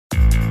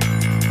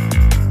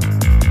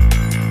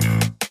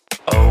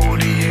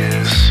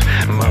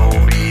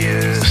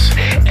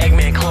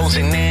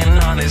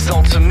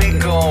ultimate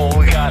goal.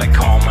 We gotta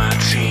call my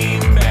team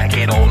back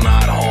at Old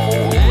Knot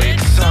Hole.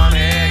 It's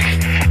Sonic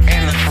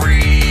and the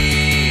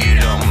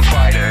Freedom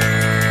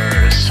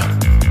Fighters.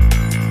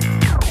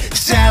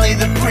 Sally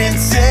the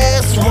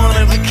princess, one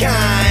of a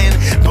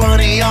kind.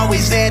 Bunny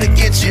always there to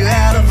get you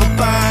out of a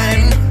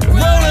bind.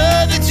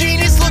 Rhoda the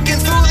genius looking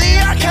through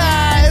the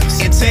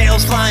archives. And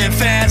Tails flying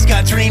fast,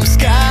 got dreams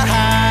sky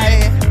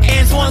high.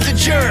 Antoine's a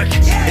jerk,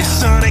 it's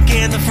Sonic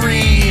and the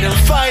Freedom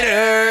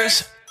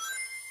Fighters.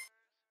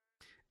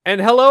 And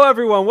hello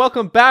everyone,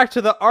 welcome back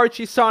to the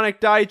Archie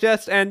Sonic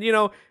Digest. And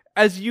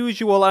as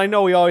usual, I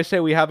know we always say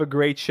we have a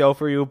great show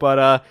for you,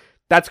 but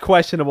that's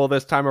questionable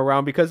this time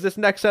around because this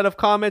next set of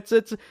comments,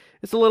 it's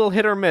a little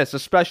hit or miss,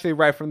 especially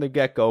right from the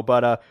get-go.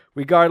 But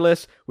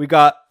regardless, we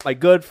got my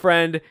good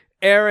friend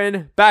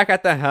Aaron back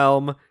at the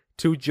helm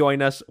to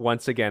join us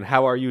once again.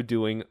 How are you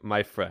doing,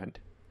 my friend?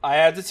 I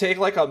had to take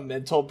a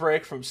mental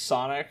break from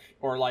Sonic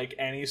or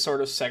any sort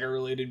of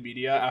Sega-related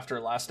media after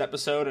last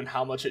episode and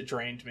how much it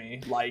drained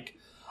me.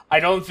 I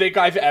don't think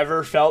I've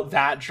ever felt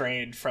that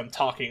drained from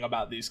talking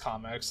about these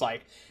comics.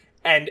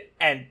 And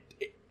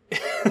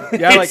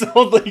it's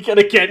only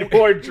gonna get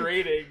more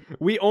draining.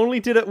 We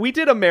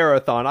did a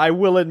marathon. I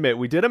will admit,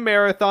 we did a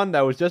marathon.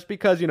 That was just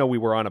because we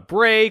were on a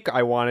break.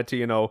 I wanted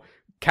to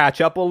catch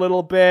up a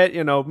little bit.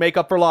 Make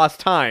up for lost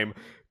time.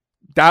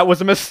 That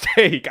was a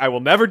mistake. I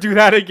will never do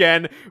that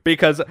again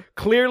because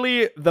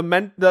clearly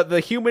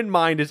the human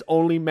mind is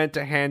only meant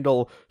to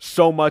handle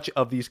so much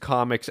of these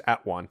comics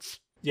at once.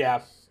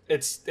 Yeah,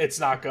 it's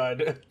not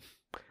good.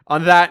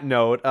 On that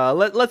note,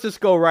 let's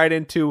just go right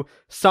into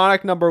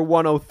Sonic number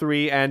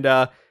 103,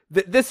 and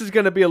this is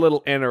going to be a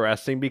little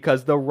interesting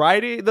because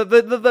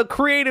the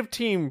creative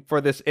team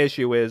for this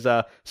issue is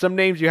some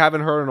names you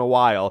haven't heard in a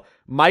while.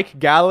 Mike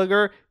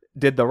Gallagher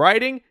did the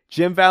writing,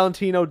 Jim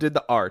Valentino did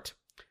the art.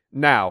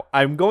 Now,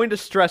 I'm going to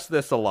stress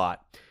this a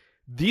lot.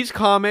 These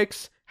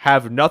comics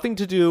have nothing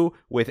to do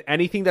with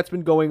anything that's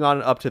been going on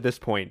up to this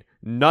point.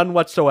 None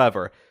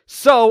whatsoever.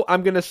 So,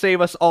 I'm going to save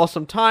us all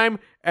some time,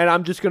 and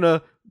I'm just going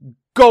to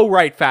go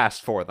right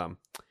fast for them.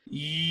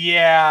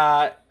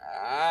 Yeah,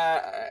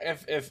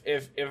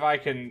 if I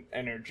can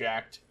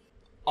interject,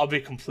 I'll be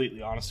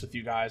completely honest with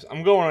you guys.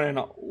 I'm going in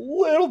a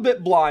little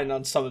bit blind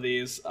on some of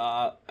these.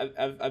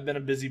 I've been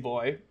a busy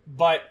boy,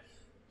 but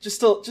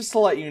just to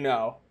let you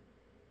know,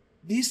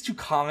 these two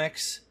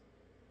comics,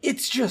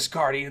 it's just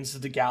Guardians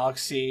of the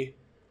Galaxy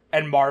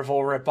and Marvel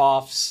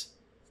ripoffs.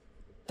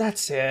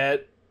 That's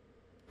it.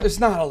 There's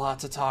not a lot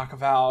to talk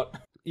about.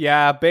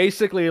 Yeah,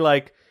 basically,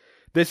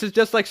 this is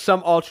just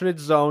some alternate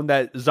zone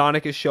that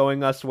Sonic is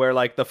showing us where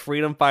the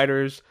Freedom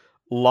Fighters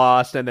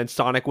lost and then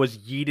Sonic was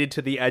yeeted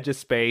to the edge of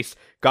space,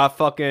 got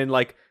fucking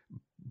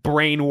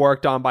brain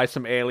worked on by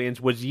some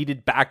aliens, was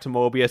yeeted back to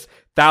Mobius.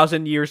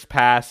 1,000 years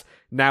pass.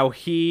 Now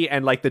he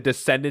and the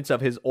descendants of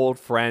his old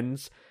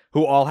friends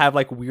who all have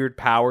weird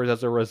powers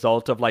as a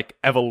result of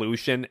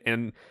evolution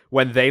and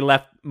when they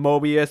left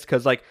Mobius,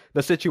 because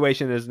the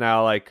situation is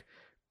now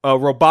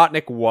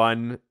Robotnik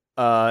won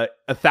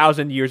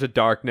 1,000 years of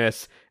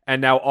darkness,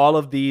 and now all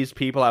of these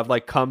people have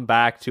come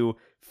back to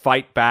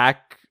fight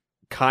back,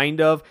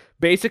 kind of.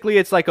 Basically,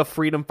 it's a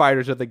Freedom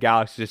Fighters of the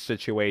Galaxy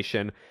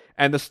situation,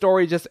 and the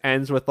story just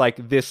ends with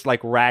this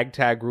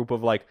ragtag group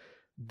of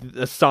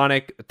the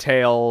Sonic,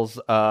 Tails,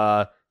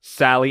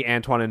 Sally,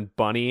 Antoine, and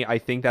Bunny. I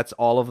think that's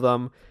all of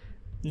them.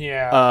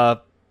 Yeah.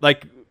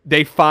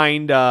 They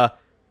find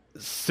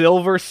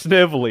Silver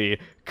Snively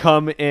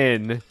come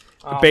in,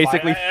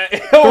 basically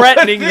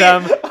threatening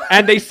them,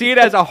 and they see it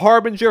as a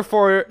harbinger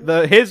for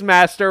his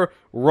master,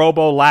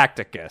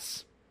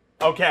 Robolacticus.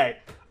 Okay,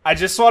 I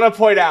just want to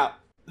point out,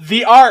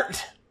 the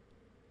art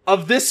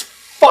of this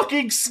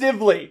fucking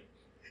Snively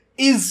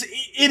is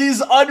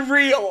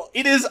unreal.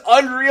 It is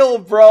unreal,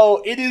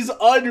 bro. It is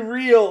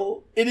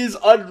unreal.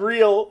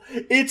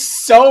 It's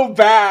so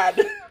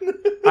bad.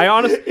 I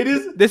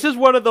honestly, this is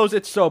one of those,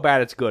 it's so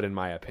bad it's good in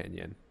my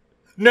opinion.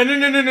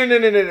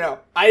 No.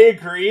 I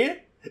agree.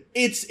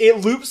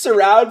 It loops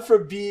around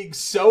from being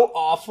so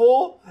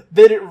awful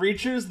that it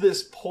reaches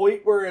this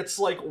point where it's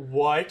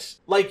what?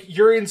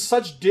 You're in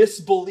such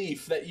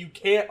disbelief that you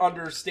can't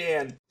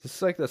understand. It's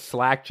the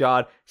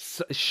slack-jawed,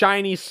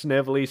 shiny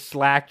Snively,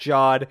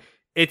 slack-jawed.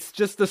 It's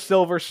just the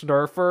Silver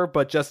Snurfer,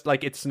 but just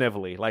it's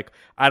Snively.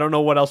 I don't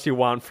know what else you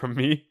want from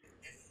me.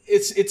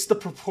 It's the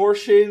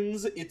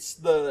proportions, it's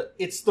the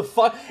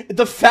fun.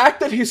 The fact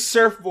that his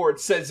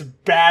surfboard says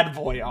 "bad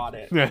boy" on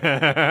it. Icing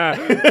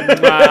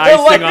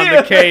on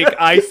the cake.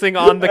 Icing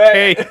on the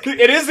cake.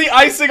 It is the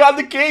icing on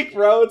the cake,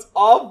 bro. It's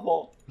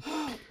awful.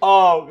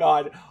 Oh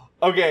god.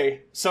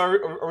 Okay, so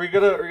are we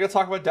gonna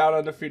talk about Down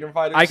Under Freedom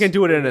Fighters? I can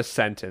do it in a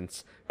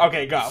sentence.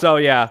 Okay, go. So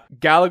yeah,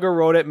 Gallagher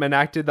wrote it,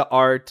 enacted the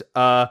art.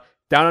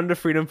 Down Under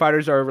Freedom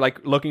Fighters are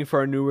looking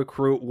for a new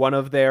recruit. One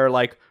of their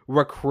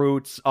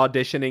recruits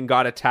auditioning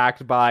got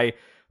attacked by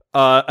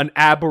an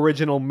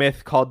aboriginal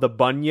myth called the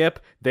Bunyip.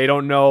 They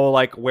don't know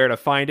where to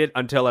find it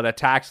until it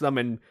attacks them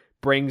and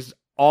brings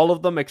all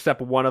of them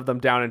except one of them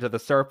down into the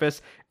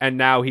surface. And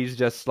now he's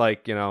just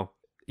yeah.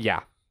 Yeah.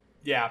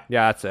 Yeah,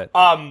 that's it.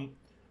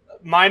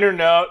 Minor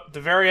note,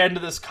 the very end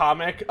of this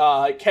comic,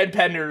 Ken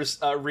Penders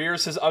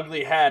rears his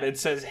ugly head and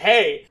says,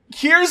 "Hey,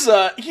 here's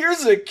a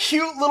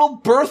cute little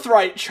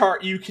birthright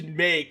chart you can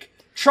make,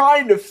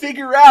 trying to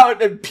figure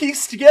out and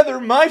piece together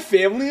my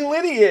family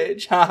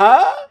lineage,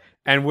 haha."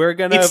 And we're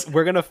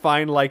gonna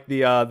find like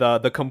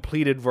the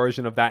completed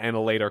version of that in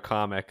a later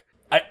comic.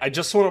 I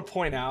just want to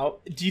point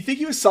out, do you think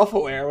he was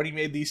self-aware when he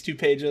made these 2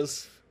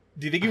 pages?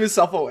 Do you think he was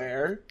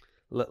self-aware?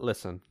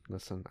 Listen.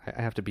 I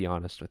have to be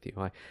honest with you.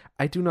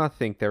 I do not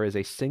think there is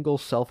a single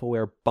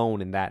self-aware bone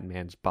in that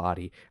man's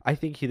body. I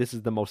think this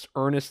is the most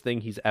earnest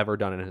thing he's ever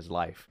done in his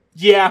life.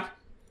 Yeah.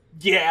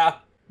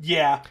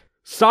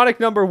 Sonic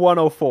number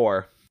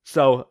 104.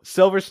 So,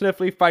 Silver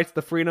Sniffly fights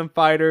the Freedom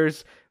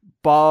Fighters.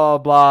 Blah,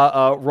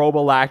 blah,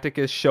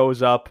 Robolacticus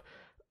shows up.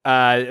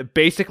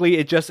 Basically,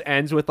 it just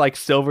ends with, like,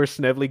 Silver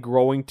Snively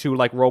growing to,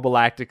 like,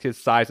 Robolacticus'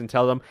 size and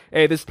tells them,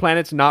 hey, this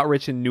planet's not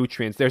rich in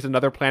nutrients. There's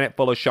another planet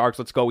full of sharks.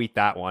 Let's go eat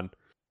that one.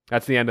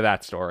 That's the end of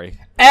that story.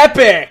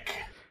 Epic!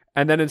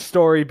 And then in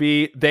story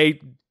B,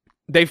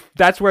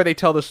 that's where they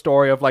tell the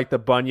story of, like, the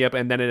Bunyip,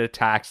 and then it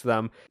attacks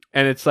them.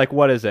 And it's like,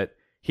 what is it?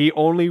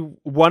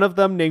 One of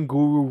them named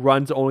Guru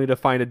runs only to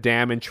find a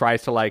dam and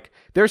tries to, like,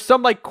 there's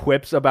some, like,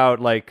 quips about,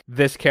 like,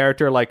 this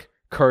character, like,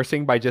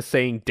 cursing by just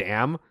saying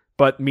damn,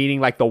 but meaning,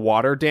 like, the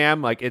water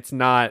dam. Like, it's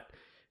not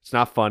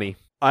funny.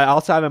 I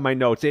also have in my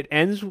notes, it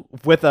ends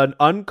with an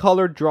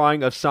uncolored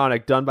drawing of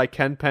Sonic done by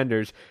Ken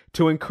Penders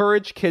to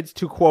encourage kids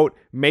to, quote,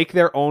 make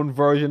their own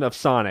version of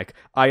Sonic.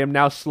 I am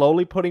now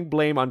slowly putting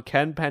blame on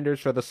Ken Penders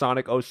for the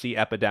Sonic OC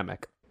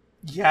epidemic.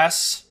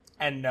 Yes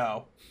and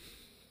no.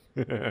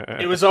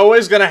 It was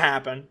always gonna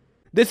happen.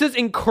 This is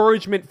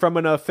encouragement from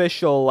an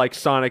official, like,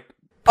 Sonic.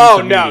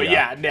 Oh no,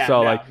 yeah, no,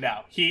 so,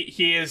 no. He's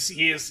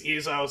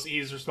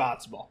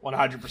responsible,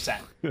 100%.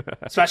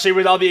 Especially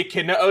with all the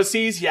Echidna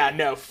OCs. Yeah,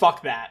 no,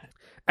 fuck that.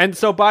 And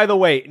so, by the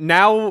way,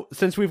 now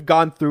since we've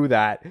gone through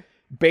that,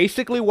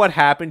 basically what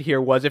happened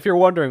here was, if you're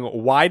wondering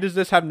why does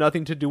this have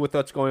nothing to do with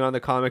what's going on in the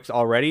comics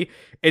already,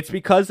 it's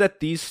because that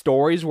these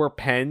stories were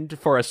penned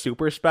for a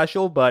super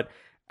special, but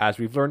as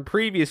we've learned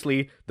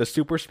previously, the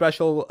super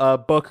special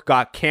book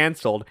got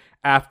canceled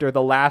after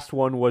the last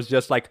one was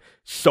just, like,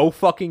 so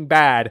fucking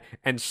bad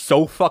and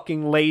so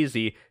fucking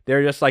lazy.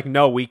 They're just like,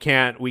 no, we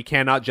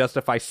cannot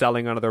justify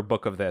selling another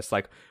book of this.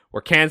 Like,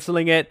 we're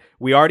canceling it.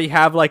 We already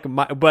have, like,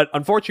 but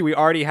unfortunately, we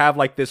already have,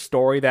 like, this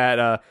story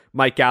that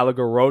Mike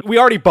Gallagher wrote. We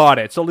already bought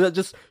it, so let's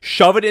just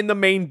shove it in the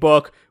main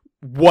book.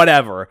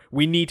 Whatever.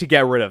 We need to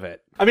get rid of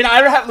it. I mean,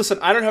 I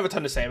don't have a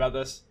ton to say about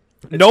this.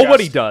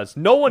 Nobody does.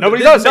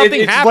 Nobody does.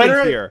 Nothing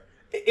happens here.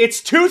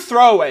 It's 2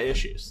 throwaway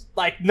issues.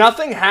 Like,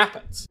 nothing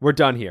happens. We're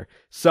done here.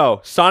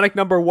 So, Sonic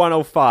number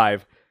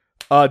 105.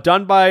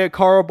 Done by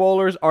Carl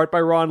Bowlers, art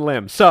by Ron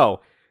Lim. So,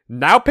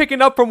 now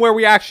picking up from where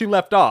we actually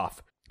left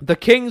off. The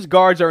King's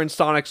guards are in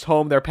Sonic's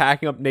home. They're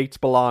packing up Nate's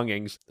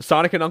belongings.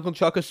 Sonic and Uncle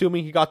Chuck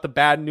assuming he got the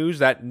bad news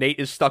that Nate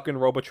is stuck in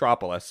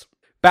Robotropolis.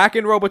 Back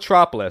in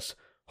Robotropolis,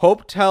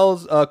 Hope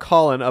tells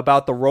Colin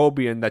about the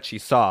Robian that she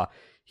saw.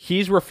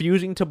 He's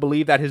refusing to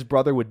believe that his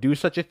brother would do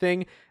such a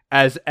thing,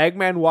 as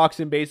Eggman walks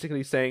in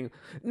basically saying,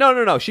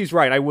 no, she's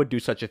right, I would do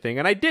such a thing,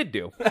 and I did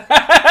do.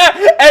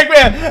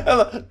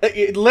 Eggman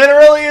it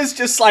literally is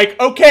just like,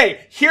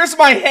 okay, here's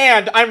my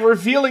hand, I'm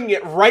revealing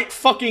it right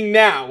fucking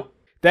now.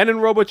 Then in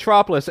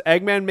Robotropolis,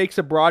 Eggman makes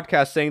a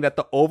broadcast saying that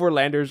the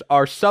Overlanders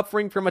are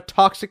suffering from a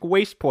toxic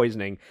waste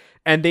poisoning,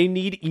 and they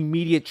need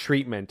immediate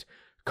treatment.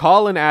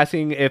 Colin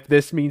asking if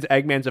this means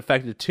Eggman's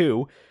affected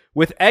too,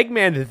 with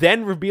Eggman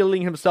then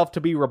revealing himself to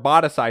be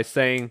roboticized,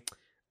 saying,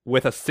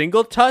 with a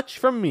single touch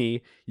from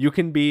me, you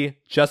can be,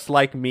 just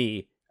like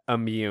me,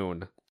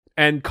 immune.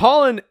 And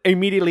Colin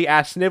immediately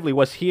asks Snively,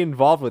 was he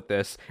involved with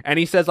this? And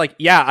he says, like,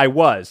 yeah, I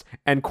was.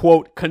 And,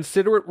 quote,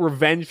 consider it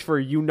revenge for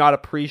you not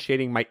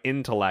appreciating my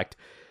intellect.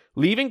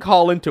 Leaving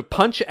Colin to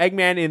punch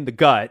Eggman in the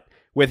gut,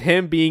 with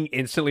him being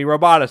instantly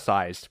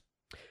roboticized.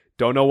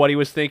 Don't know what he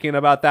was thinking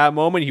about that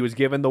moment. He was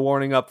given the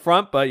warning up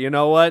front, but you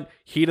know what?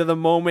 Heat of the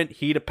moment,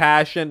 heat of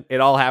passion.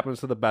 It all happens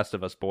to the best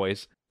of us,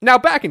 boys. Now,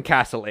 back in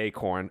Castle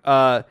Acorn,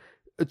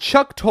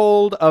 Chuck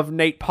told of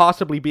Nate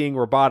possibly being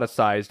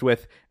roboticized,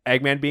 with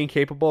Eggman being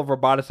capable of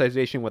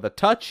roboticization with a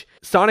touch.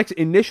 Sonic's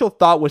initial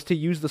thought was to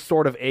use the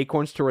Sword of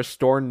Acorns to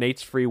restore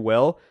Nate's free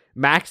will.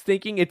 Max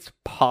thinking it's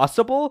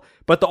possible,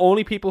 but the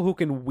only people who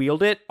can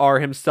wield it are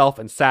himself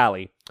and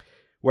Sally.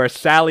 Where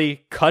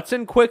Sally cuts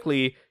in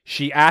quickly,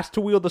 she asks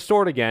to wield the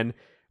sword again,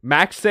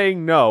 Max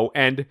saying no,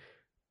 and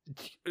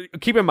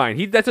keep in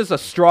mind, that's just a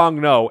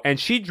strong no, and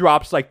she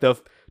drops like the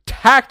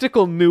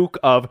tactical nuke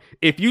of,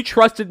 if you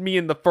trusted me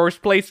in the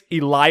first place,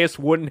 Elias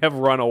wouldn't have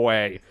run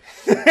away.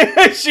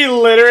 She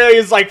literally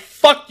is like,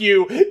 fuck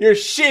you, you're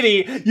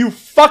shitty, you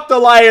fucked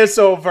Elias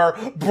over,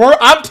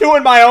 I'm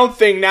doing my own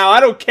thing now, I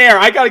don't care,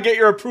 I gotta get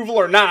your approval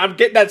or not, I'm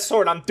getting that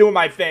sword, I'm doing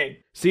my thing.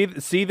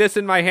 See this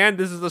in my hand?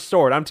 This is the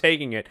sword. I'm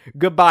taking it.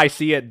 Goodbye.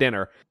 See you at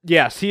dinner.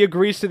 Yes, he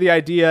agrees to the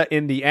idea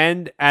in the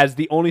end, as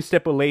the only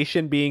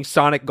stipulation being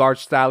Sonic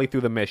guards Sally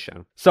through the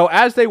mission. So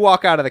as they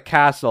walk out of the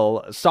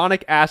castle,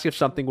 Sonic asks if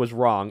something was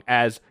wrong,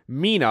 as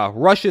Mina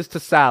rushes to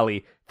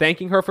Sally,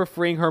 thanking her for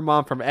freeing her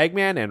mom from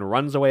Eggman, and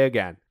runs away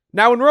again.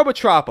 Now in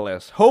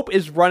Robotropolis, Hope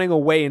is running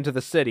away into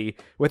the city,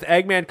 with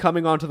Eggman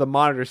coming onto the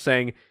monitor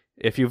saying,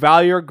 "If you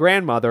value your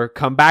grandmother,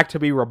 come back to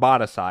be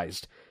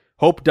roboticized."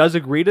 Hope does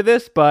agree to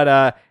this,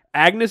 but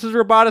Agnes is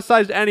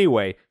roboticized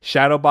anyway.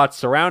 Shadowbots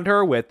surround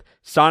her, with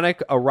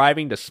Sonic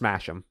arriving to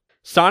smash him.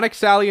 Sonic,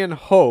 Sally, and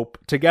Hope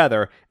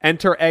together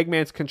enter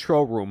Eggman's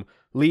control room,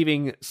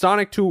 leaving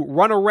Sonic to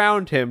run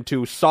around him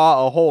to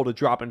saw a hole to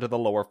drop into the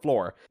lower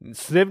floor.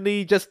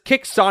 Snively just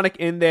kicks Sonic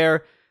in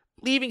there,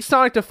 leaving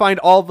Sonic to find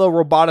all the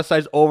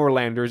roboticized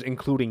Overlanders,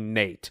 including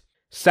Nate.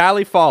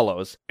 Sally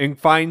follows and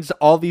finds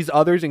all these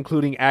others,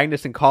 including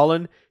Agnes and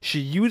Colin. She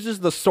uses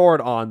the sword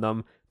on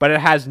them, but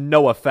it has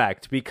no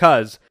effect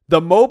because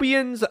the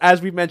Mobians,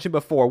 as we mentioned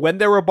before, when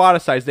they're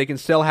roboticized, they can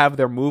still have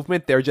their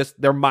movement.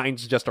 Their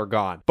minds just are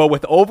gone. But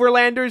with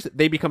Overlanders,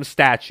 they become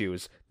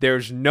statues.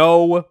 There's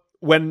no,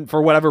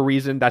 for whatever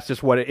reason, that's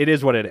just what it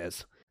is what it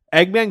is.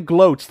 Eggman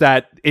gloats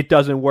that it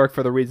doesn't work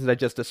for the reasons I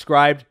just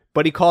described,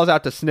 but he calls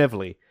out to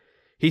Snively.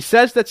 He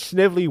says that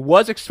Snively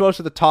was exposed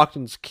to the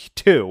toxins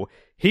too.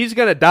 He's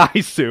gonna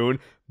die soon,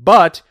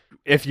 but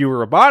if you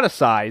were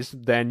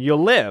roboticized, then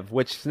you'll live.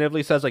 Which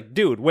Snively says, like,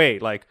 dude,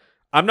 wait, like,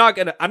 I'm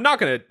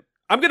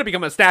gonna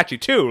become a statue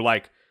too.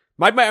 Like,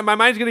 my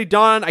mind's gonna be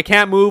done. I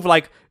can't move.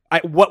 Like,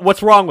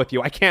 what's wrong with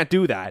you? I can't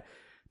do that.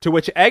 To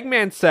which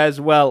Eggman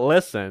says, well,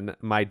 listen,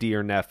 my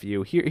dear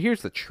nephew,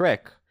 here's the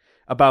trick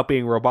about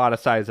being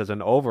roboticized as an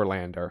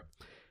Overlander.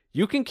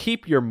 You can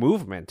keep your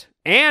movement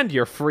and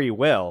your free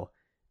will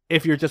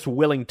if you're just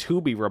willing to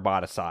be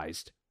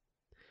roboticized.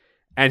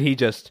 And he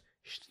just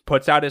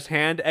puts out his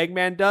hand,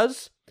 Eggman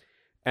does,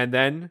 and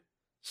then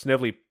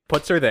Snively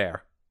puts her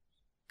there.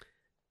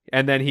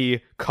 And then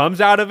he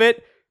comes out of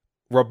it,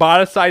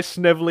 roboticized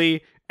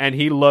Snively, and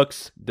he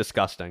looks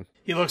disgusting.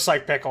 He looks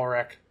like Pickle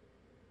Rick.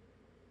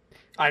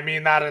 I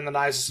mean that in the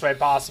nicest way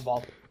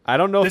possible. I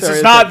don't know if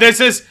this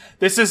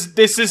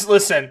is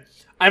listen,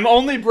 I'm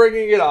only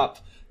bringing it up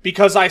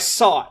because I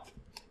saw it.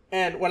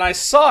 And when I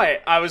saw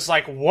it, I was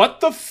like, what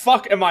the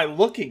fuck am I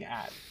looking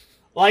at?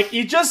 Like,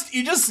 he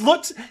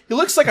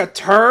looks like a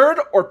turd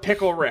or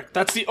Pickle Rick.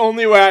 That's the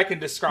only way I can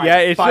describe it. Yeah,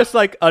 it's just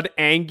like an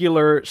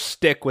angular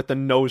stick with the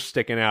nose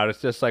sticking out. It's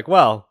just like,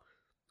 well,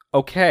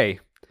 okay.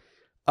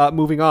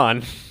 Moving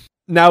on.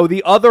 Now,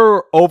 the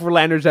other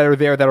Overlanders that are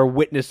there that are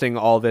witnessing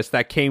all this,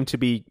 that came to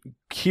be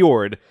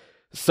cured,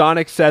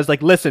 Sonic says,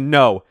 like, listen,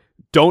 no,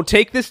 don't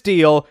take this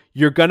deal.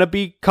 You're gonna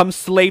become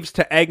slaves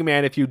to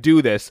Eggman if you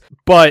do this.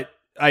 But,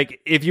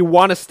 like, if you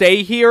want to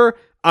stay here,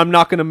 I'm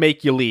not gonna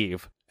make you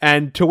leave.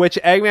 And to which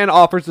Eggman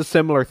offers a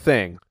similar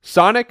thing.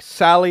 Sonic,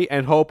 Sally,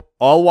 and Hope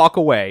all walk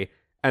away,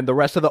 and the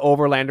rest of the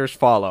Overlanders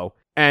follow.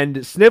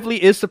 And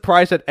Snively is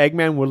surprised that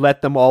Eggman would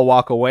let them all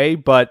walk away,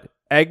 but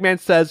Eggman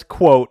says,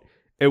 quote,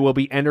 "It will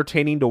be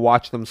entertaining to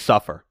watch them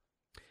suffer."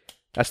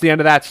 That's the end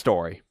of that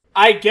story.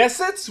 I guess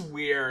it's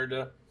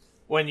weird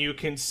when you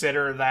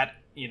consider that,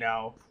 you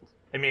know,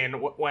 I mean,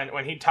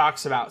 when he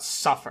talks about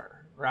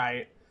suffer,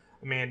 right?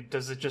 I mean,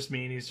 does it just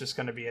mean he's just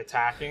going to be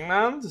attacking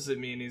them? Does it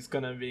mean he's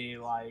going to be,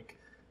 like,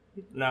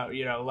 no,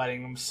 you know,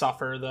 letting them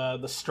suffer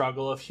the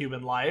struggle of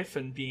human life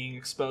and being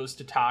exposed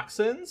to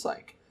toxins?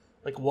 Like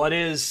what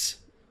is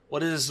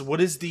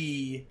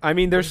the... I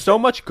mean, there's so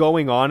much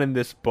going on in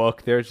this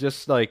book. There's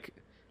just,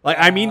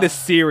 I mean, the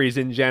series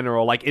in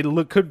general. Like,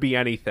 could be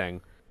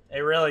anything. It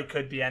really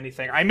could be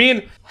anything. I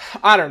mean,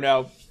 I don't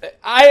know.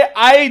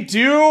 I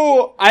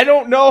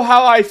don't know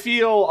how I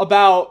feel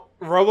about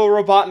Robo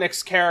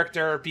Robotnik's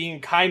character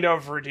being kind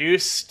of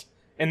reduced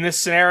in this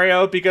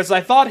scenario, because I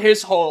thought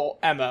his whole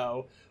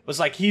MO was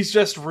like, he's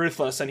just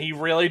ruthless and he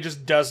really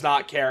just does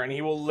not care and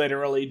he will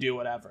literally do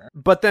whatever.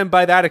 But then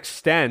by that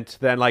extent,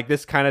 then, like,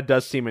 this kind of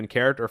does seem in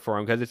character for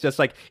him, because it's just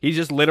like, he's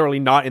just literally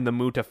not in the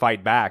mood to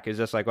fight back. It's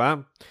just like,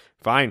 well,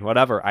 fine,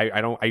 whatever.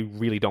 I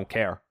really don't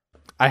care.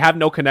 I have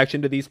no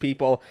connection to these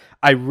people.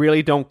 I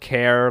really don't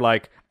care.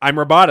 Like, I'm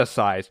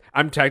roboticized.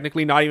 I'm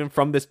technically not even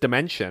from this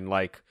dimension.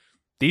 Like,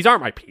 these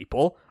aren't my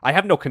people. I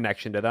have no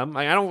connection to them.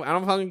 I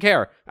don't fucking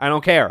care. I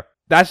don't care.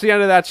 That's the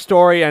end of that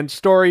story. And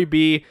story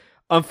B,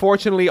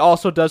 unfortunately,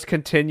 also does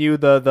continue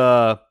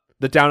the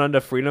Down Under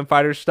Freedom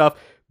Fighters stuff.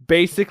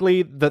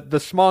 Basically, the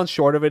small and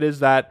short of it is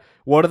that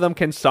one of them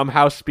can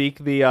somehow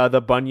speak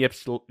the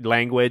Bunyip's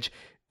language.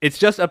 It's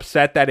just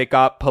upset that it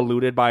got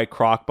polluted by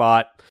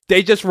Crocbot.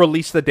 They just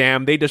release the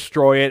dam, they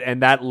destroy it,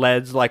 and that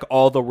leads, like,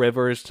 all the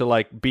rivers to,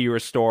 like, be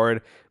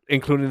restored,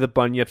 including the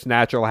Bunyip's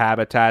natural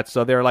habitats.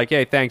 So they're like,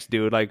 hey, thanks,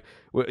 dude. Like,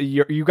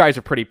 you guys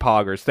are pretty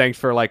poggers. Thanks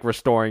for, like,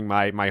 restoring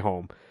my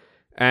home.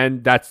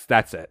 And that's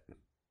it.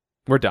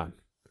 We're done.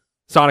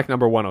 Sonic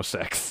number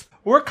 106.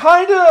 We're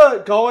kind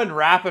of going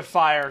rapid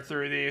fire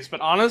through these,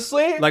 but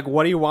honestly... Like,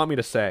 what do you want me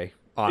to say,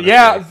 honestly?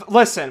 Yeah,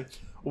 listen.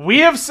 We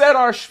have said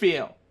our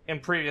spiel in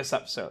previous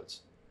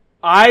episodes.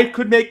 I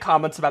could make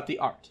comments about the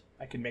art.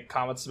 I can make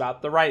comments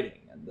about the writing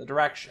and the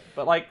direction,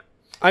 but, like,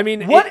 I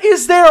mean, what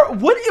is there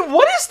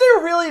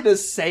really to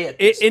say at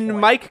this point? In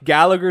Mike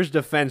Gallagher's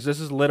defense, this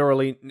is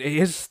literally,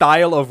 his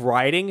style of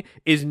writing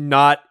is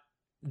not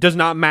does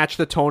not match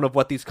the tone of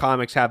what these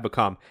comics have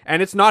become.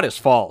 And it's not his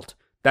fault.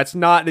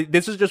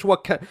 This is just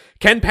what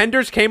Ken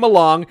Penders came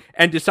along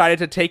and decided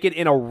to take it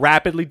in a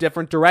rapidly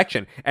different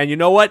direction. And you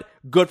know what?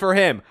 Good for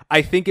him.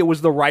 I think it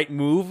was the right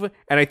move,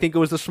 and I think it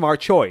was the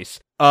smart choice.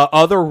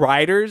 Other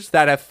writers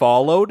that have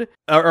followed,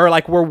 or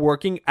like were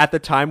working at the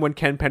time when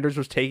Ken Penders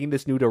was taking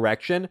this new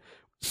direction,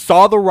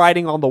 saw the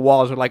writing on the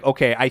walls and were like,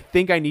 okay, I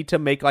think I need to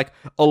make like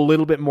a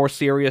little bit more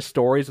serious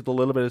stories with a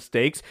little bit of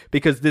stakes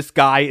because this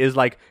guy is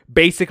like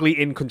basically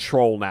in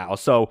control now.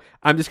 So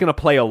I'm just going to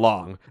play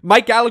along.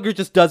 Mike Gallagher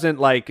just doesn't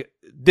like,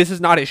 this is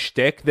not his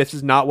shtick. This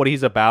is not what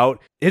he's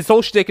about. His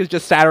whole shtick is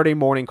just Saturday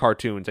morning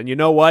cartoons. And you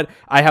know what?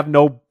 I have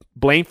no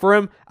blame for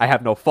him. I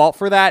have no fault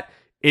for that.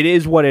 It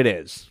is what it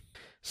is.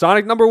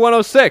 Sonic number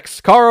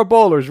 106, Cara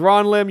Bowlers,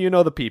 Ron Lim, you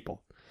know the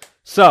people.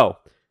 So,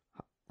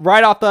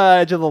 right off the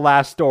edge of the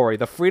last story,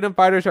 the Freedom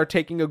Fighters are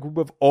taking a group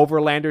of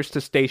overlanders to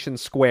Station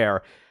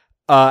Square.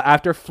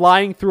 After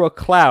flying through a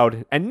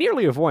cloud and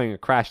nearly avoiding a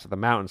crash to the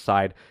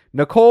mountainside,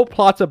 Nicole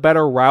plots a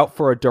better route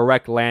for a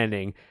direct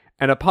landing,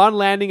 and upon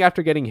landing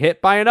after getting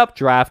hit by an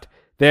updraft,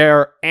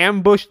 they're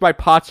ambushed by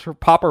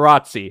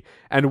paparazzi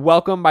and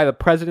welcomed by the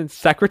president's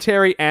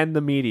secretary and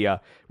the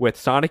media, with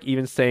Sonic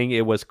even saying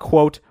it was,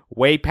 quote,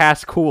 way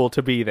past cool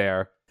to be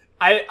there.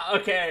 I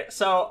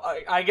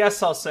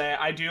guess I'll say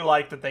I do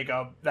like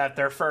that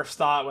their first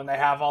thought when they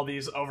have all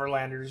these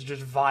overlanders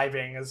just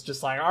vibing is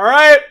just like, all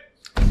right,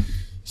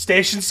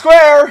 Station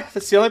Square.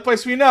 That's the only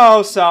place we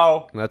know.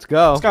 So let's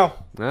go.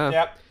 Yeah.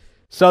 Yep.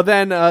 So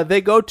then they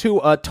go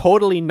to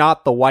totally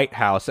not the White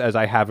House, as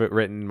I have it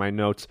written in my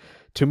notes,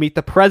 to meet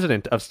the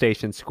president of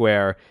Station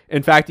Square.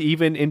 In fact,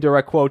 even in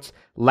direct quotes,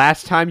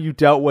 last time you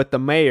dealt with the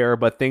mayor,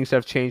 but things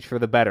have changed for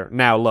the better.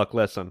 Now, look,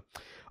 listen.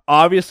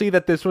 Obviously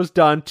that this was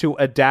done to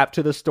adapt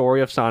to the story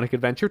of Sonic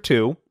Adventure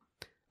 2.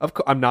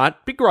 I'm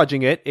not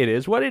begrudging it. It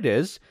is what it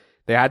is.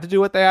 They had to do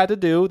what they had to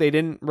do. They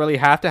didn't really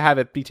have to have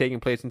it be taking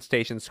place in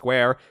Station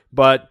Square,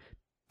 but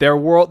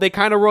they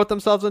kind of wrote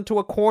themselves into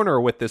a corner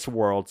with this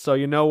world. So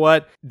you know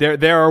what?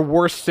 There are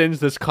worse sins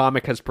this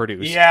comic has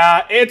produced.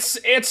 Yeah,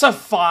 it's a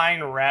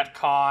fine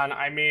retcon.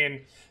 I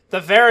mean, the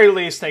very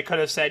least they could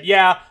have said,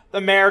 yeah, the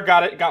mayor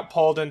got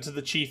pulled into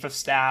the chief of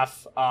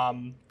staff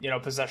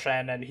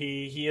position, and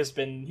he's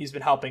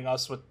been helping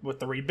us with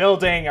the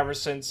rebuilding ever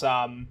since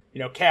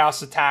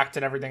Chaos attacked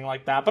and everything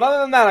like that. But other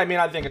than that, I mean,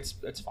 I think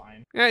it's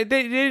fine. Yeah,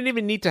 they didn't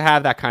even need to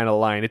have that kind of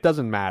line. It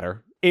doesn't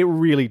matter. It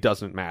really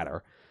doesn't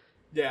matter.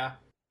 Yeah.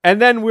 And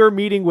then we're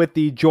meeting with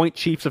the Joint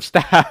Chiefs of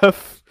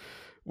Staff,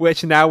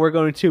 which now we're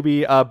going to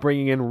be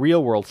bringing in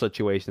real-world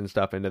situation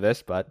stuff into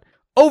this. But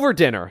over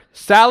dinner,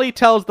 Sally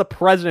tells the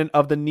president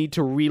of the need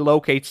to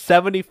relocate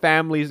 70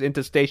 families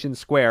into Station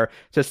Square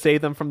to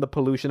save them from the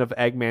pollution of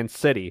Eggman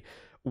City.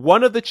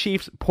 One of the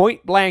chiefs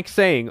point-blank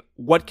saying,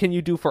 "What can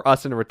you do for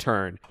us in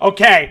return?"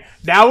 Okay,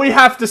 now we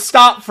have to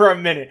stop for a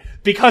minute,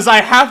 because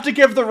I have to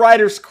give the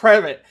writers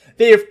credit.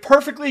 They have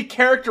perfectly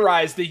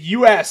characterized the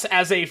U.S.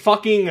 as a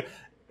fucking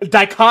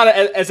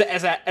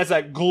as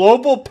a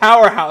global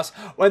powerhouse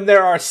when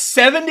there are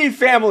 70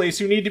 families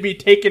who need to be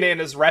taken in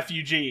as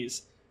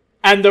refugees.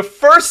 And the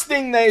first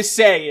thing they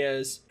say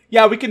is,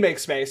 yeah, we can make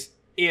space,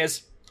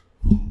 is,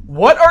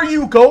 what are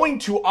you going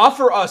to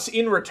offer us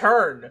in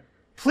return?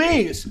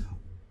 Please,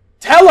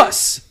 tell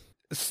us!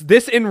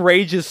 This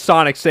enrages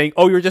Sonic, saying,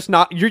 oh, you just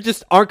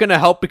aren't going to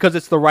help because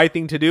it's the right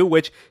thing to do,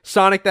 which,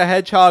 Sonic the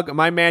Hedgehog,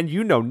 my man,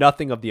 you know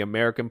nothing of the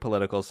American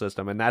political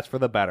system, and that's for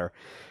the better.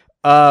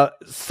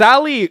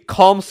 Sally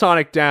calms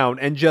Sonic down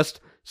and just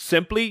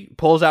simply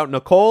pulls out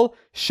Nicole,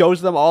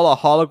 shows them all a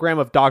hologram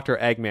of Dr.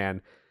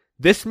 Eggman.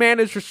 This man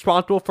is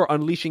responsible for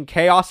unleashing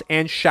chaos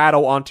and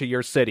shadow onto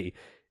your city.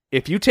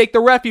 If you take the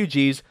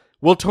refugees,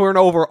 we'll turn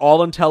over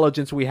all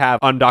intelligence we have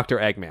on Dr.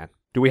 Eggman.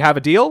 Do we have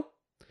a deal?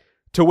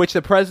 To which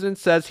the president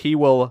says he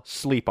will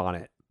sleep on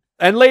it.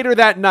 And later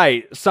that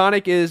night,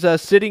 Sonic is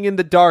sitting in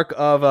the dark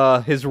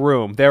of his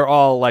room. They're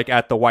all like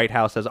at the White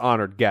House as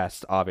honored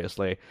guests,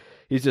 obviously.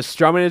 He's just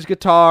strumming his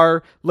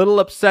guitar, little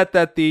upset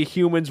that the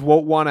humans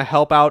won't want to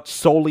help out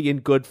solely in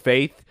good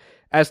faith,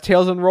 as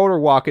Tails and Rotor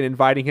walk in,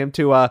 inviting him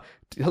to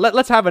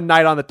let's have a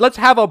night let's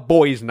have a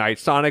boys' night,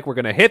 Sonic. We're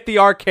gonna hit the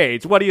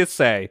arcades. What do you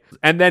say?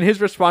 And then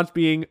his response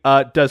being,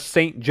 does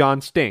St.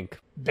 John stink?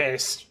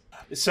 Based.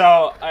 So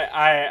all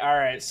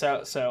right.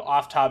 So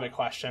off-topic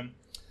question.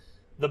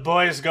 The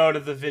boys go to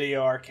the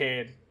video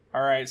arcade.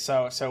 All right.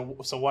 So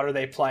what are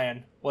they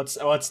playing? What's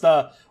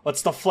the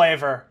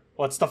flavor?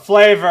 What's the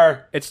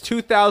flavor? It's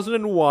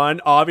 2001.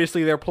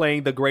 Obviously, they're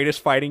playing the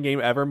greatest fighting game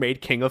ever made,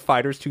 King of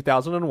Fighters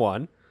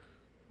 2001.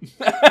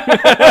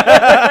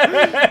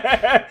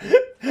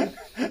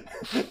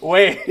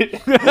 Wait,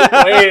 no.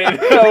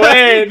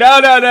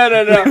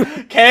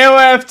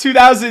 KOF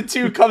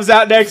 2002 comes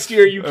out next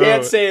year. You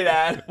can't say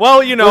that.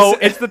 Well,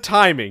 it's the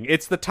timing.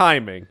 It's the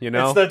timing, Did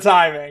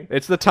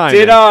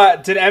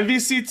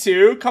MVC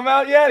 2 come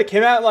out yet? It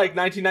came out like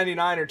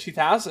 1999 or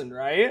 2000,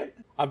 right?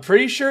 I'm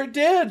pretty sure it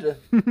did.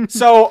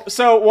 So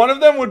one of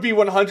them would be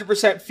 100%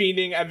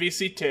 fiending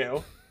MVC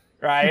 2.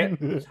 right?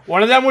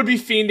 One of them would be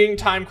fiending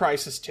Time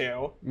Crisis 2.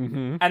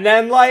 Mm-hmm. And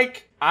then,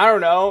 like, I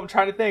don't know, I'm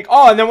trying to think.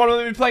 Oh, and then one of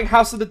them would be playing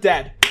House of the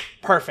Dead.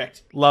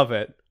 Perfect. Love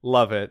it.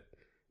 Love it.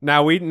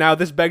 Now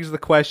this begs the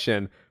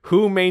question,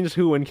 who mains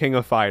who in King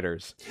of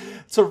Fighters?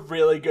 It's a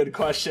really good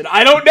question.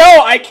 I don't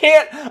know. I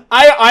can't.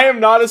 I am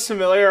not as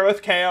familiar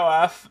with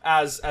KOF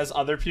as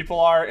other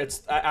people are.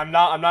 I'm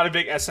not a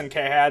big SNK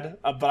head,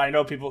 but I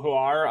know people who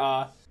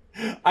are.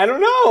 I don't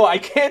know. I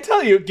can't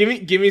tell you.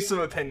 Give me some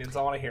opinions.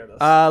 I want to hear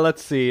this.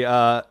 Let's see.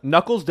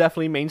 Knuckles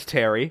definitely mains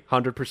Terry,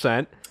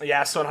 100%.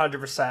 Yes,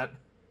 100%.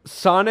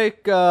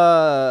 Sonic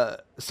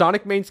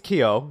mains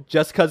Kyo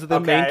just because of the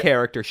main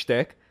character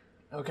shtick.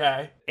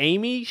 Okay.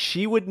 Amy,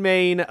 she would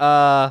main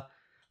the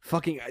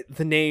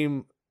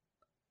name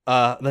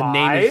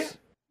is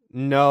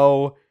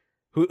no.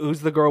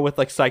 Who's the girl with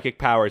like psychic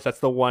powers?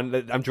 That's the one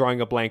that I'm drawing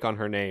a blank on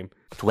her name.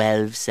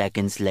 12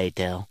 seconds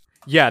later.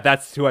 Yeah,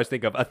 that's who I was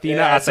thinking of.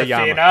 Athena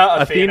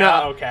Asayama.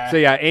 Athena. Okay. So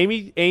yeah,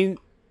 Amy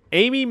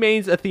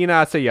mains Athena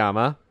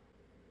Asayama.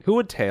 Who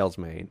would Tails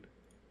main?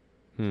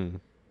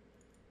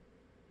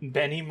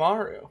 Benny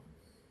Maru.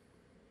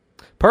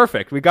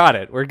 Perfect. We got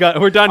it. We're done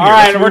here. All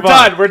right, we're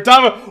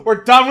done.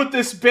 We're done with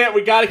this bit.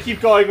 We got to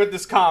keep going with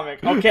this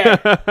comic. Okay.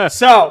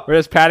 So we're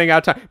just padding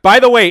out time.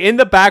 By the way, in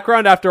the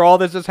background, after all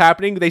this is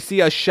happening, they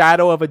see a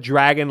shadow of a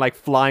dragon like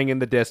flying in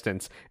the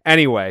distance.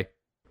 Anyway.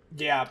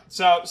 Yeah.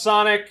 So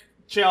Sonic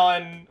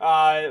chilling.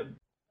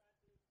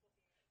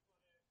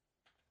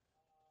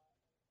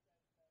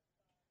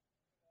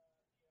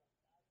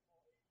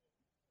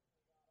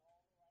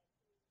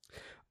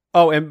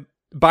 Oh, and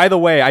by the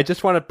way, I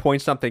just want to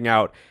point something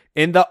out.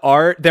 In the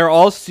art, they're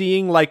all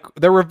seeing, like,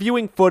 they're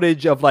reviewing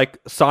footage of, like,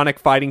 Sonic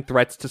fighting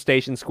threats to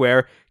Station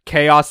Square,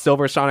 Chaos,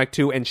 Silver Sonic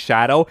 2, and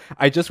Shadow.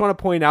 I just want to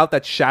point out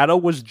that Shadow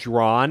was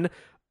drawn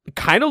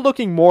kind of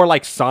looking more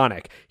like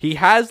Sonic. He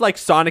has, like,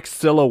 Sonic's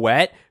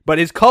silhouette, but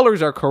his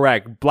colors are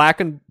correct. Black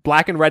and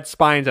red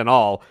spines and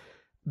all.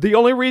 The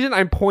only reason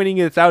I'm pointing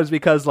this out is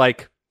because,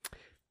 like,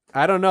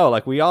 I don't know,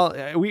 like, we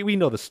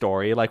know the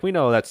story. Like, we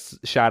know that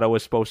Shadow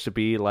was supposed to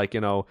be, like, you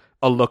know,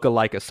 a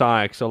lookalike of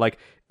Sonic. So, like,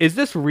 is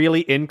this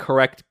really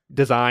incorrect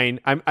design?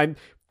 I'm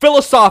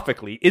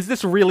philosophically, is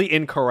this really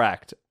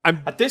incorrect?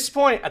 At this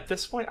point,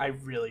 I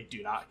really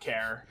do not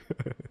care.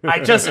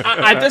 At this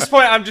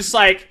point, I'm just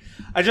like,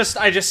 I just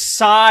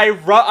sigh.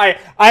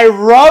 I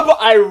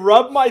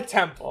rub my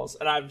temples,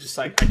 and I'm just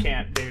like, I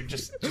can't, dude.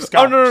 Just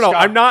go. Oh no. Go.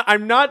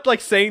 I'm not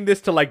like saying this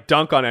to like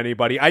dunk on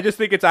anybody. I just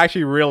think it's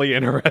actually really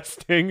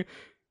interesting.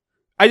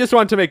 I just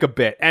wanted to make a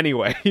bit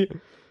anyway.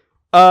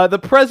 The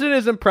president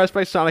is impressed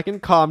by Sonic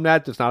and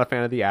Comnat, just not a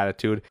fan of the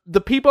attitude.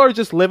 The people are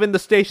just living the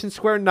Station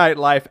Square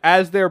nightlife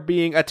as they're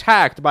being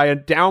attacked by a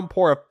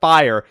downpour of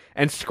fire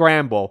and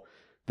scramble.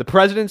 The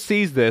president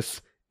sees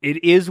this,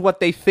 it is what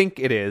they think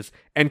it is,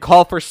 and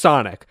call for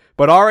Sonic,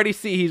 but already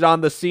see he's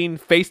on the scene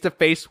face to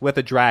face with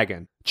a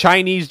dragon.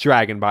 Chinese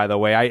dragon, by the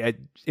way, I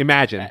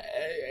imagine.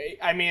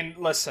 I mean,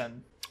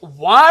 listen,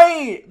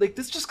 why? Like,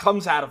 this just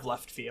comes out of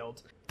left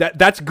field.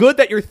 That's good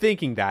that you're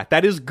thinking that.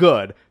 That is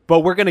good,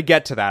 but we're gonna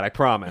get to that. I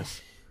promise.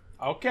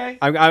 Okay.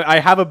 I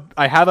have a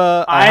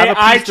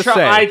piece to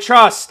say. I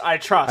trust. I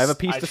have a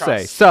piece to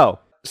say. So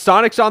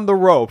Sonic's on the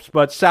ropes,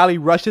 but Sally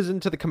rushes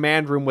into the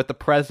command room with the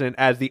president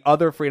as the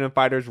other freedom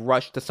fighters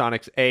rush to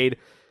Sonic's aid.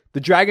 The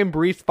dragon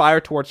breathes fire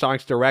towards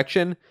Sonic's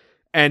direction,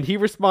 and he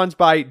responds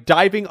by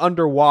diving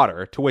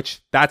underwater. To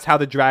which that's how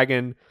the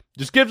dragon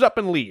just gives up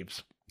and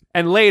leaves.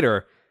 And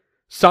later,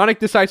 Sonic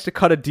decides to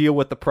cut a deal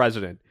with the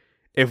president.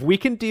 If we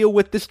can deal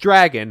with this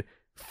dragon,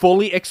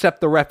 fully accept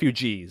the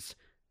refugees,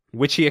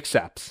 which he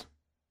accepts.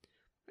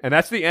 And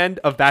that's the end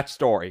of that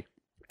story.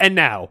 And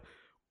now,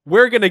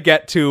 we're going to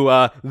get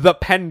to the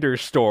Pender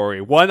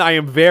story, one I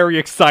am very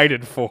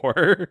excited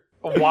for.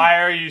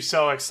 Why are you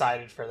so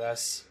excited for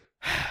this?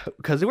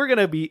 Because we're going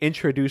to be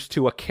introduced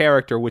to a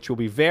character which will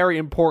be very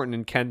important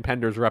in Ken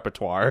Pender's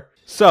repertoire.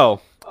 So...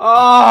 He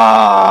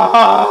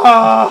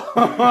saw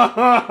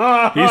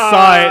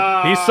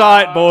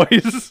it,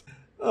 boys.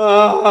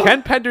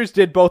 Ken Penders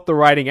did both the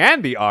writing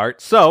and the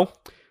art, so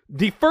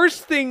the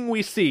first thing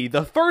we see,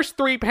 the first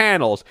 3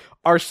 panels,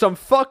 are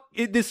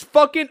this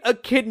fucking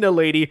echidna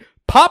lady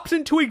pops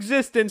into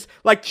existence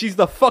like she's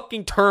the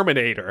fucking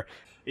Terminator.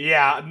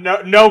 Yeah,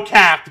 no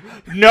cap.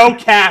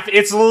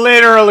 It's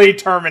literally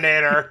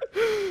Terminator.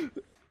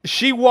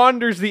 She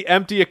wanders the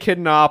empty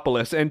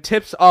Echidnapolis and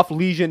tips off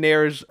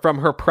Legionnaires from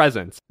her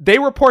presence. They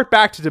report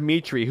back to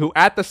Dimitri, who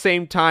at the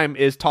same time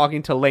is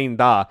talking to Lane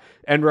Da,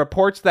 and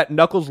reports that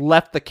Knuckles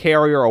left the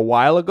carrier a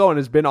while ago and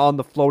has been on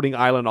the floating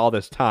island all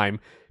this time,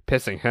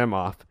 pissing him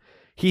off.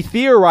 He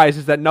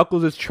theorizes that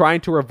Knuckles is trying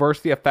to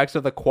reverse the effects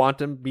of the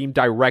quantum beam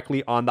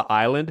directly on the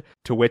island,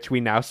 to which we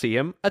now see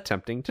him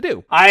attempting to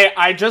do.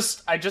 I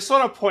just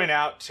want to point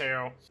out,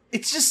 too,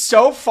 it's just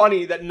so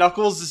funny that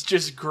Knuckles is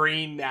just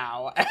green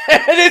now. And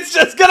it's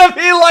just gonna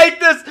be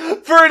like this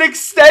for an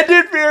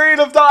extended period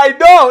of time.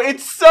 No,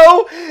 it's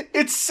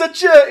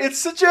such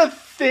a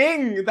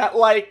thing that,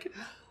 like,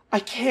 I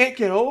can't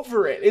get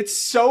over it. It's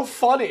so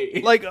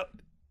funny. Like,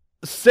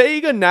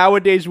 Sega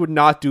nowadays would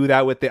not do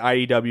that with the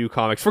IDW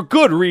comics for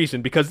good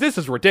reason, because this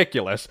is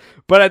ridiculous.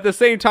 But at the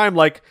same time,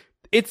 like,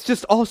 it's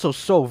just also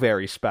so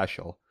very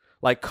special.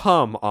 Like,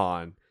 come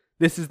on.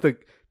 This is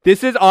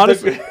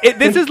honestly,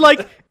 this is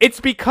like, it's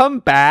become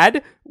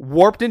bad,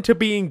 warped into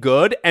being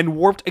good, and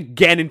warped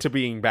again into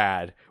being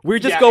bad. We're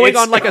just going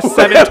on like a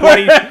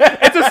 720,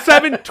 it's a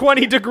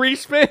 720 degree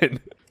spin.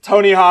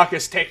 Tony Hawk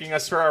is taking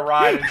us for a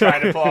ride and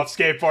trying to pull off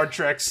skateboard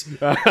tricks. He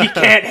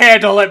can't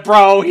handle it,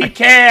 bro. He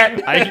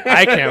can't.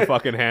 I can't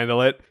fucking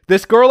handle it.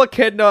 This girl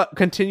Echidna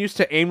continues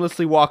to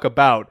aimlessly walk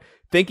about,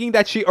 thinking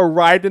that she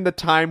arrived in the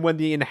time when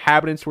the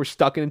inhabitants were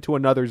stuck into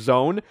another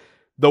zone.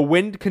 The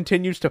wind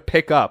continues to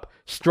pick up,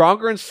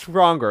 stronger and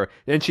stronger,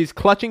 and she's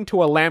clutching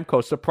to a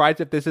lamppost, surprised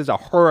if this is a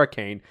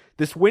hurricane.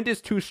 This wind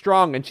is too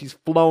strong, and she's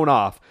flown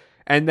off.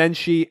 And then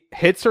she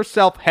hits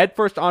herself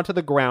headfirst onto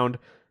the ground,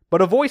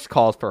 but a voice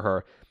calls for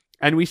her.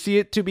 And we see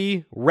it to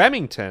be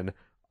Remington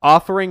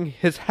offering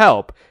his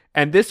help,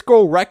 and this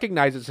girl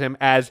recognizes him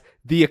as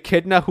the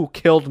Echidna who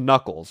killed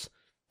Knuckles.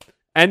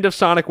 End of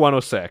Sonic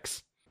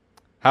 106.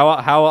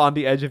 How on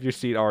the edge of your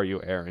seat are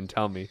you, Aaron?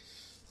 Tell me.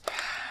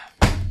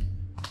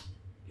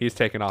 He's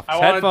taking off his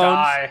headphones. I want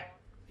to die.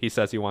 He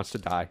says he wants to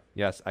die.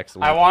 Yes,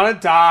 excellent. I want to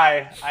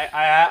die.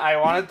 I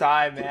want to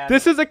die, man.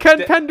 This is a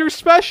Ken Pender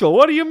special.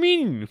 What do you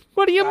mean?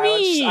 What do you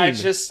mean? I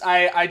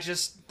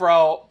just,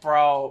 bro.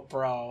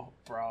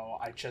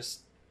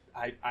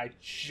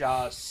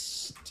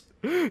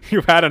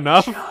 You've had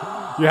enough?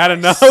 You had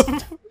enough?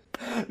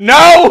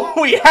 No,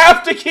 we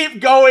have to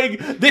keep going.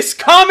 This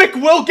comic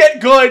will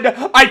get good.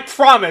 I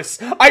promise.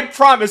 I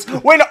promise.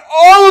 When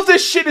all of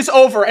this shit is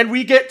over and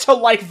we get to,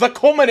 like, the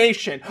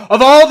culmination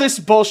of all this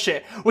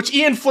bullshit, which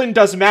Ian Flynn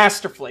does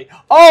masterfully,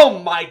 oh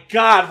my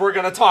god, we're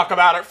gonna talk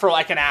about it for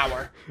like an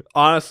hour.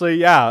 Honestly,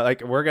 yeah,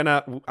 like,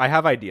 I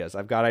have ideas.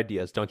 I've got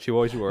ideas. Don't you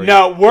always worry.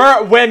 No,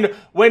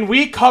 when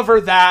we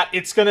cover that,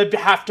 it's gonna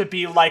have to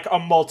be like a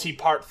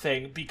multi-part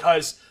thing,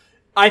 because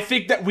I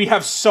think that we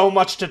have so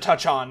much to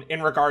touch on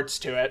in regards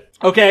to it.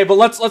 Okay, but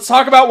let's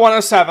talk about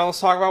 107. Let's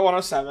talk about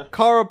 107.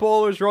 Cara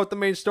Bowlers wrote the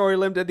main story,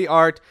 Lim did the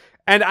art.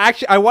 And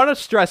actually, I want to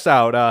stress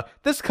out,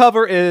 this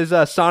cover is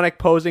Sonic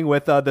posing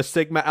with the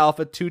Sigma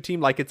Alpha 2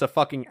 team like it's a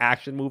fucking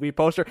action movie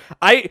poster.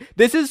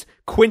 This is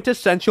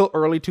quintessential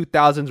early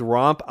 2000s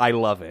romp. I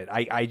love it.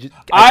 I can't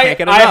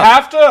get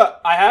enough.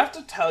 I have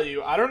to tell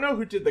you, I don't know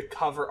who did the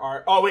cover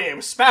art. Oh, wait, it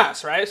was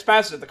Spaz, right?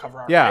 Spaz did the cover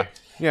art, yeah. Right?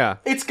 Yeah.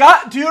 It's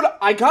got, dude,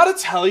 I gotta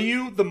tell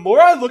you, the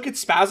more I look at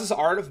Spaz's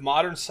art of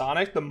modern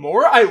Sonic, the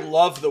more I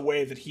love the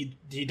way that he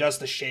does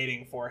the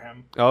shading for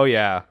him. Oh,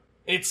 yeah.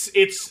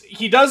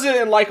 He does it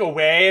in, like, a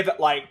way that,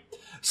 like,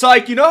 so,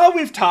 like, you know how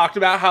we've talked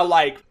about how,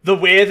 like, the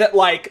way that,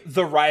 like,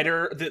 the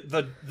writer,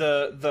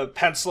 the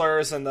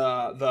pencilers and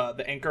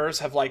the inkers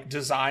have, like,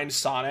 designed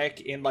Sonic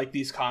in, like,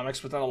 these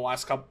comics within the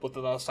last,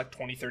 like,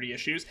 20, 30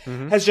 issues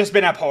has just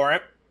been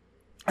abhorrent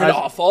and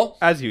awful.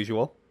 As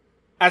usual.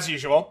 As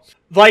usual.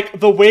 Like,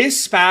 the way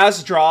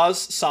Spaz draws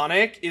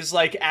Sonic is,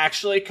 like,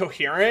 actually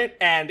coherent,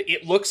 and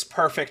it looks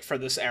perfect for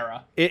this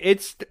era.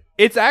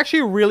 It's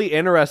actually really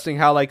interesting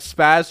how, like,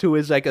 Spaz, who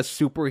is, like, a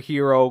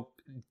superhero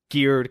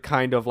geared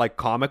kind of, like,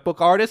 comic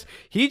book artist,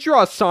 he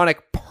draws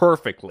Sonic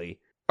perfectly.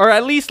 Or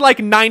at least, like,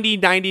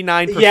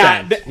 99%,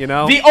 yeah, you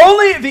know? The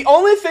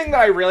only thing that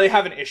I really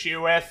have an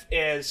issue with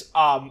is,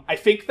 I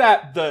think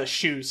that the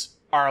shoes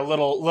are a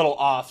little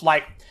off.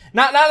 Like,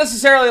 not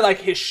necessarily, like,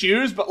 his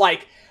shoes, but,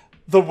 like,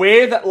 the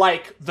way that,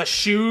 like, the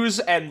shoes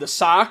and the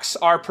socks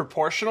are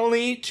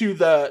proportionally to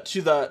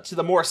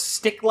the more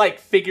stick-like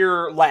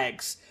figure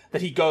legs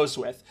that he goes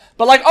with.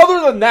 But, like,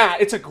 other than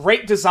that, it's a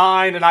great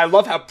design, and I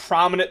love how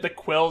prominent the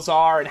quills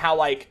are, and how,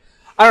 like,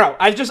 I don't know,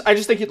 I just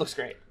think it looks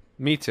great.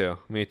 Me too.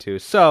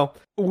 So,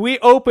 we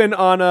open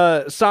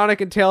on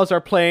Sonic and Tails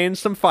are playing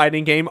some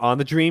fighting game on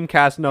the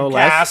Dreamcast, no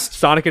less.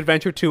 Sonic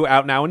Adventure 2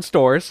 out now in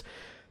stores.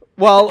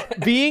 While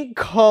being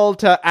called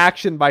to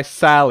action by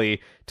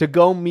Sally to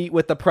go meet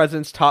with the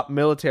president's top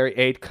military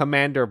aide,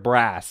 Commander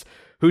Brass,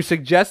 who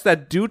suggests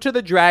that due to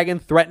the dragon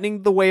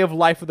threatening the way of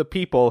life of the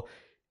people,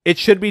 it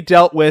should be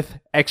dealt with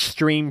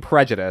extreme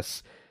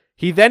prejudice.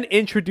 He then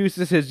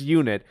introduces his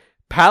unit,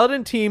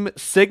 Paladin Team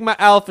Sigma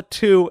Alpha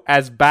 2,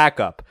 as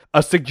backup,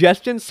 a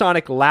suggestion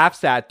Sonic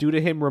laughs at due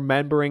to him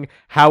remembering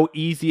how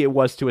easy it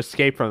was to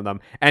escape from them,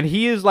 and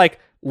he is like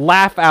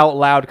laugh out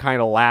loud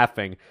kind of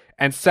laughing.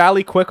 And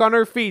Sally, quick on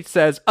her feet,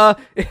 says,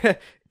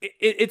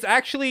 it's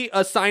actually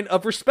a sign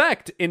of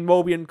respect in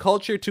Mobian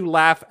culture to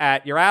laugh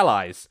at your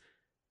allies.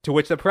 To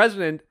which the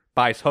president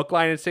buys hook,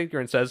 line, and sinker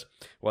and says,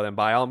 well, then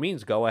by all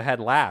means, go ahead,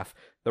 laugh.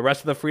 The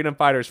rest of the freedom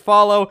fighters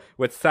follow,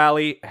 with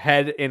Sally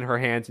head in her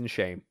hands in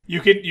shame.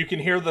 You can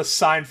hear the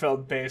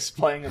Seinfeld bass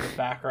playing in the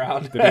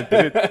background.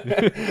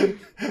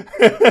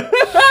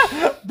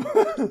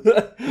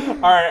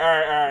 All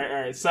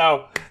right.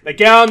 So they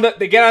get on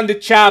the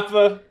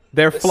chopper.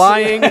 They're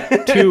flying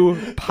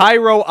to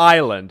Pyro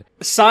Island.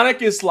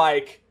 Sonic is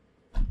like,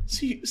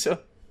 so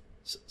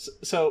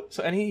So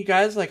any of you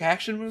guys like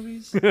action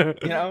movies? You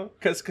know,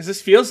 because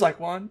this feels like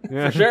one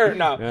for sure.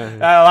 No,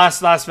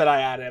 last bit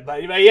I added,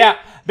 but yeah,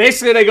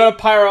 basically they go to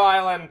Pyro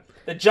Island.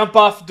 They jump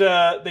off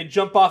the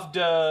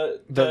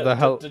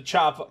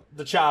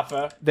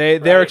chopper.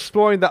 They're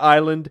exploring the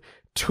island.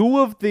 Two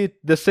of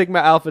the Sigma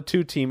Alpha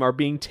 2 team are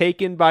being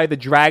taken by the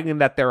dragon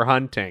that they're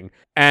hunting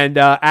and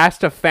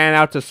asked to fan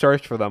out to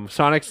search for them.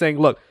 Sonic's saying,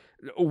 look,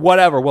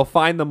 whatever, we'll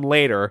find them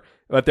later.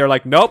 But they're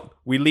like, nope,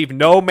 we leave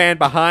no man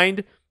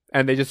behind.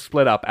 And they just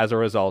split up as a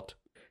result.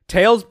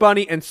 Tails,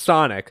 Bunny, and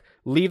Sonic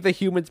leave the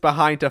humans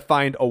behind to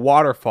find a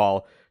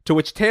waterfall, to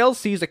which Tails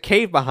sees a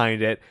cave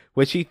behind it,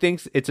 which he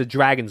thinks it's a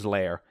dragon's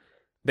lair.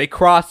 They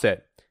cross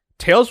it.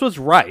 Tails was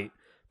right,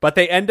 but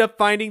they end up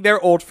finding their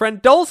old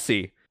friend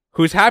Dulcie,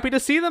 who's happy to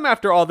see them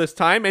after all this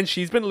time, and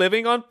she's been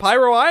living on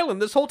Pyro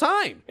Island this whole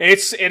time. It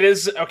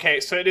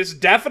is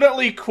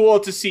definitely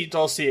cool to see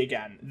Dulcie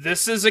again.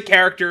 This is a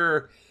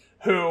character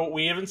who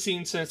we haven't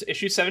seen since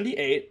issue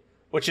 78,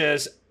 which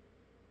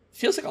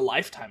feels like a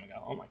lifetime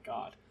ago. Oh my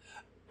god.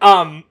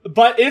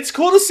 But it's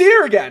cool to see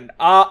her again.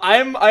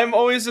 I'm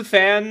always a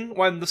fan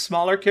when the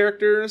smaller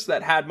characters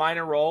that had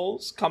minor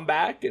roles come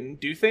back and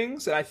do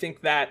things, and I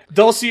think that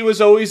Dulcie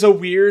was always a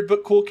weird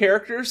but cool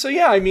character. So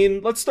yeah, I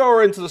mean, let's throw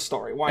her into the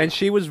story. Why not?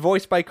 She was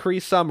voiced by Cree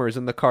Summers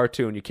in the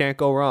cartoon. You can't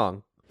go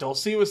wrong.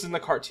 Dulcie was in the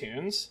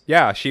cartoons?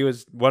 Yeah, she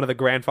was one of the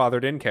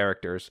grandfathered in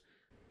characters.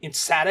 In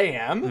Sat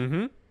AM?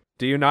 Mm-hmm.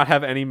 Do you not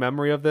have any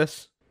memory of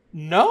this?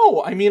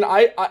 No, I mean,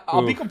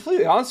 I'll be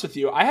completely honest with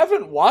you. I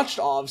haven't watched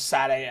all of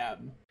Sat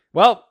AM.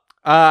 Well,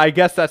 I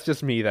guess that's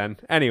just me then.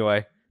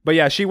 Anyway. But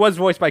yeah, she was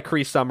voiced by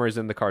Cree Summers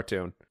in the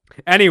cartoon.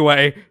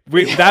 Anyway,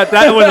 that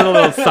was a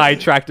little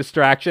sidetrack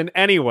distraction.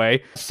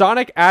 Anyway,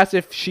 Sonic asks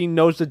if she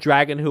knows the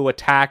dragon who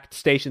attacked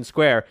Station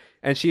Square,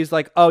 and she's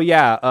like, oh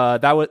yeah,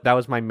 that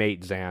was my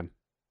mate, Zan.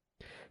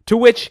 To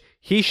which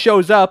he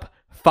shows up,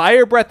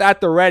 fire breath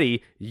at the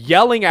ready,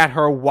 yelling at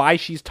her why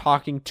she's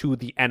talking to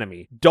the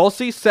enemy.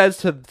 Dulcie says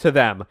to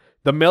them,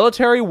 the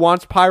military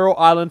wants Pyro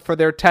Island for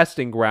their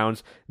testing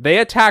grounds. They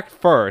attacked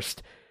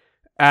first,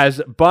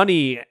 as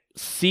Bunny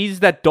sees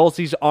that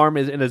Dulcie's arm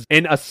is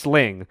in a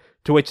sling,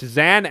 to which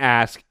Zan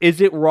asks, is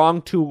it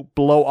wrong to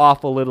blow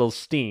off a little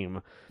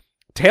steam?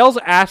 Tails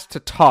asks to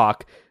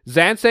talk,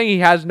 Zan saying he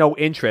has no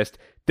interest.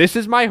 This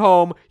is my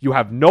home, you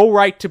have no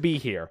right to be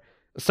here.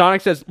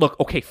 Sonic says, look,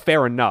 okay,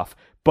 fair enough.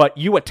 But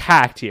you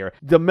attacked here.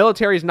 The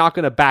military is not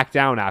going to back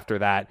down after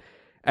that.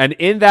 And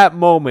in that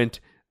moment,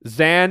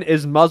 Zan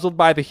is muzzled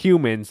by the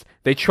humans.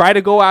 They try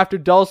to go after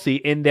Dulcie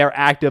in their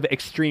act of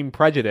extreme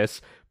prejudice,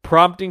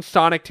 prompting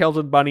Sonic, Tails,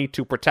 and Bunny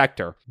to protect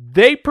her.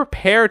 They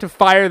prepare to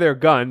fire their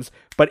guns,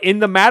 but in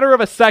the matter of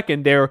a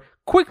second, they're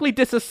quickly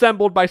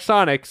disassembled by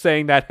Sonic,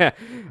 saying that,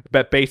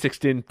 bet basics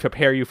didn't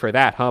prepare you for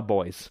that, huh,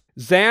 boys?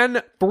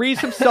 Zan frees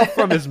himself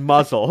from his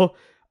muzzle.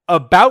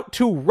 About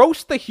to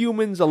roast the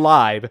humans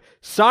alive,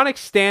 Sonic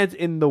stands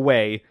in the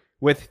way,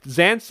 with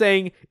Zan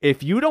saying,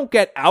 if you don't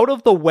get out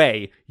of the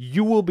way,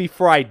 you will be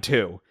fried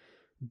too.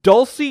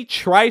 Dulcie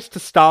tries to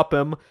stop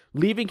him,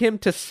 leaving him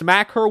to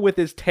smack her with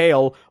his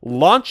tail,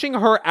 launching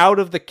her out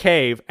of the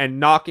cave and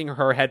knocking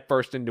her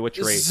headfirst into a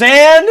tree.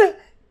 Zan,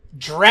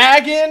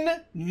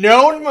 dragon,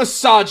 known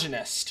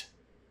misogynist.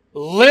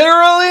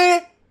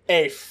 Literally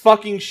a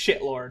fucking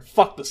shitlord.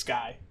 Fuck this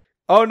guy.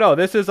 Oh no,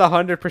 this is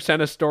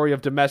 100% a story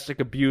of domestic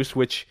abuse,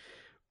 which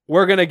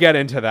we're gonna get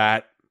into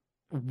that.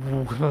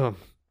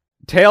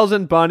 Tails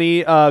and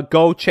Bunny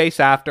go chase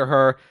after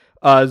her.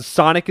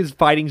 Sonic is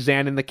fighting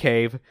Zan in the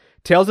cave.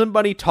 Tails and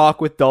Bunny talk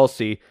with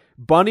Dulcie.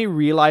 Bunny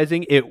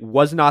realizing it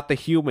was not the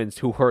humans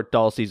who hurt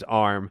Dulcie's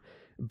arm.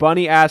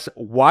 Bunny asks,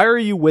 why are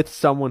you with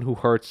someone who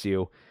hurts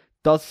you?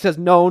 Dulcie says,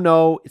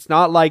 no, it's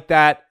not like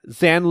that.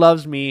 Zan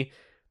loves me,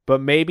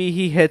 but maybe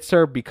he hits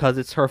her because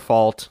it's her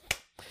fault.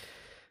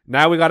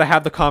 Now we gotta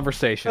have the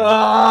conversation.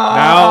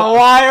 Now,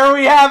 why are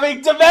we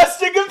having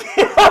domestic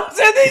abuse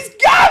in these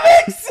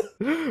comics?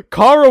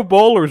 Caro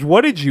Bowlers,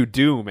 what did you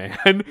do,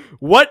 man?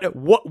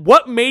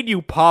 What made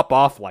you pop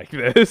off like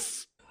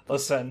this?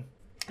 Listen,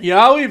 you know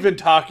how we've been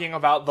talking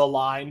about the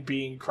line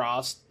being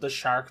crossed, the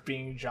shark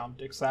being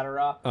jumped,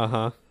 etc.?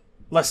 Uh-huh.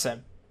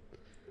 Listen,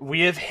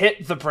 we have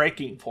hit the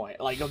breaking point.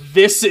 Like,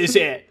 this is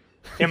it.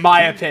 In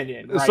my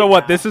opinion. Right so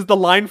what, now. This is the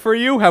line for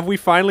you? Have we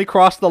finally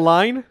crossed the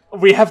line?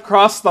 We have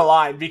crossed the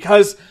line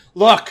because,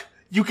 look,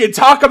 you can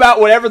talk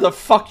about whatever the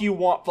fuck you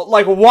want, but,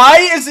 like, why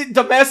is it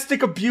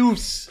domestic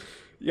abuse?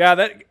 Yeah,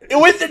 that...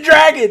 With the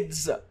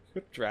dragons!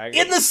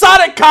 Dragons? In the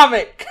Sonic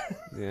comic!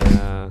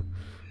 Yeah,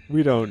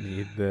 we don't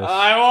need this.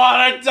 I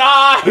wanna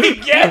die!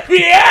 Get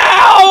me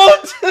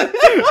out!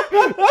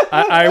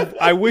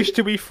 I wish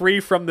to be free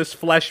from this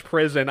flesh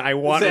prison. I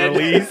want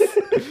release.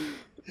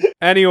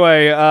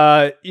 Anyway,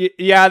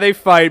 yeah, they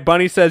fight.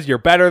 Bunny says, you're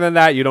better than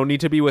that. You don't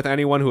need to be with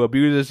anyone who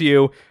abuses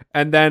you.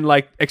 And then,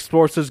 like,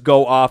 explosives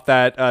go off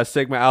that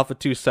Sigma Alpha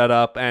 2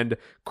 setup and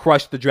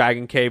crush the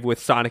Dragon Cave with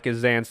Sonic and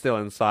Zan still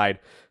inside.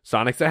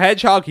 Sonic's a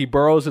hedgehog. He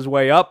burrows his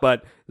way up,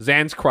 but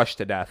Zan's crushed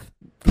to death.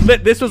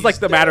 This was like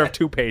the matter of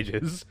 2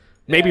 pages.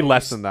 Maybe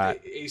less than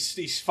that.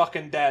 He's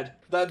fucking dead.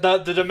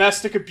 The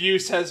domestic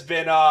abuse has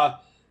been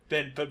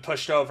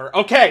pushed over.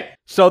 Okay.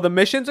 So the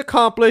mission's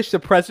accomplished. The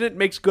president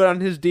makes good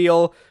on his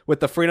deal with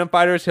the freedom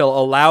fighters. He'll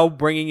allow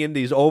bringing in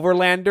these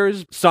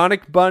overlanders.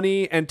 Sonic,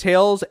 Bunny, and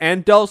Tails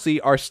and Dulcie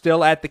are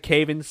still at the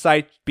cave-in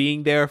site,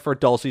 being there for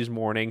Dulcie's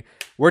mourning.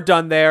 We're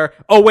done there.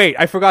 Oh, wait,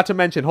 I forgot to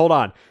mention. Hold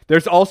on.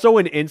 There's also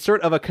an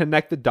insert of a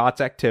connect the dots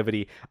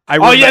activity.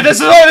 Oh yeah, this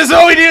is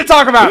what we need to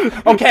talk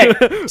about. Okay,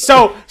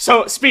 so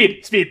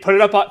speed, put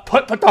it up.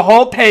 Put the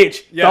whole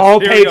page. Yes, the whole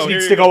page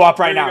needs to go up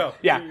Here right you now. go.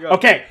 Yeah. Here you go.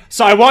 Okay.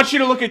 So I want you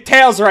to look at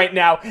Tails right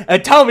now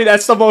and tell me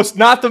that's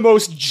not the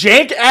most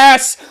jank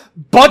ass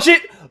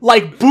budget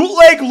like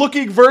bootleg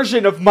looking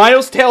version of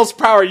Miles Tails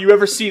Power you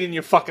ever seen in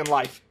your fucking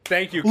life.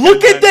 Thank you.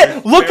 Look at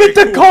that! Look at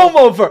the comb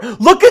over!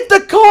 Look at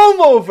the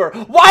comb over!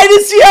 Why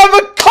does he have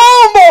a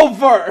comb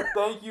over?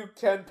 Thank you,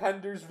 Ken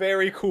Penders.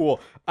 Very cool.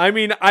 I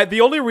mean,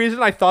 the only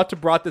reason I thought to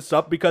brought this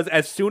up because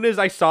as soon as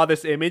I saw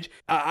this image,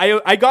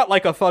 I got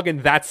like a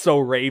fucking That's So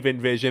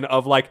Raven vision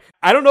of like,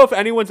 I don't know if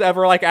anyone's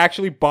ever like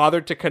actually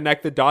bothered to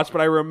connect the dots,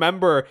 but I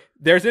remember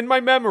there's in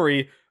my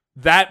memory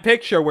that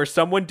picture where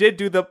someone did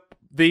do the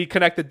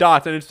connect the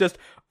dots, and it's just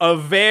a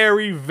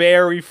very,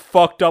 very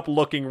fucked up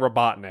looking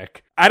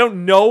Robotnik. I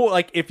don't know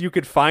like if you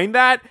could find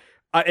that.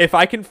 If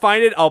I can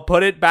find it, I'll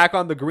put it back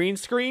on the green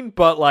screen,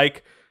 but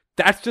like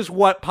that's just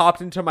what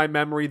popped into my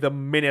memory the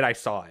minute I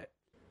saw it.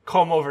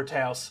 Comb over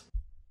Tails.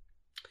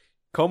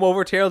 Comb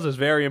over Tails is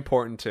very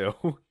important too.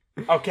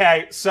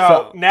 Okay,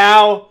 so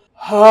now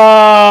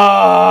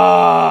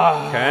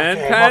Ken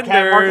okay,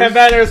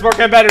 Penders. More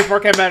Ken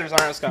Penders. All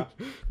right, let's go.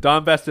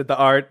 Don bested the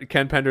art.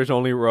 Ken Penders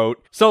only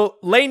wrote. So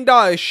Lane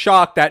Daw is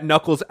shocked that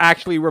Knuckles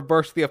actually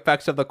reversed the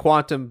effects of the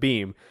quantum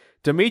beam.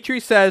 Dimitri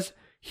says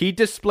he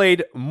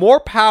displayed more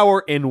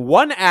power in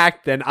one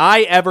act than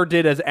I ever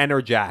did as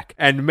Enerjack,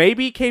 and may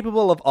be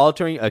capable of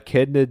altering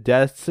Echidna's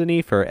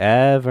destiny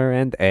forever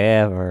and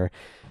ever.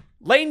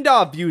 Lane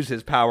Daw views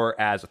his power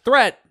as a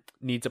threat,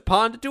 needs a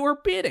pawn to do her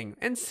bidding,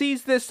 and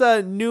sees this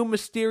new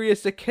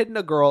mysterious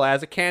Echidna girl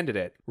as a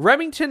candidate.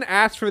 Remington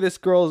asks for this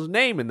girl's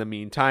name in the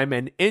meantime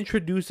and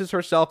introduces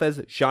herself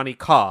as Johnny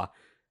Ka,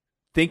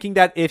 thinking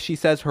that if she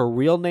says her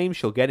real name,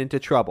 she'll get into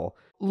trouble.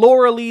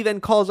 Laura Lee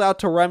then calls out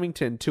to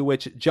Remington, to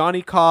which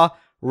Johnny Ka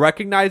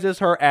recognizes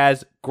her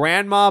as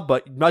Grandma,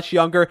 but much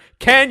younger.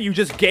 Ken, you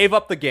just gave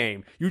up the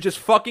game. You just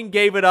fucking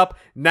gave it up.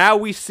 Now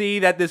we see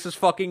that this is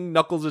fucking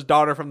Knuckles'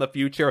 daughter from the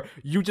future.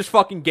 You just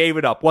fucking gave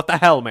it up. What the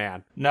hell,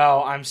 man?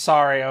 No, I'm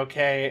sorry,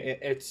 okay?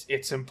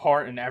 It's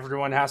important.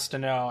 Everyone has to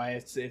know.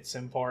 It's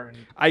important.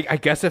 I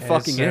guess it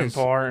fucking is. It's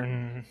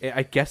important.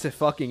 I guess it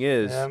fucking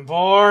is.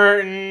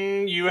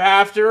 Important. You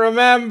have to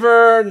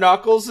remember,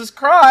 Knuckles is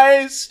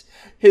Christ.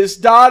 His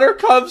daughter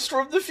comes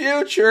from the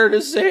future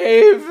to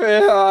save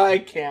him.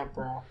 I can't,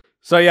 bro.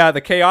 So yeah,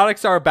 the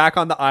Chaotix are back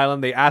on the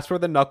island. They ask where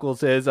the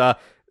Knuckles is. The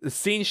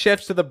scene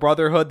shifts to the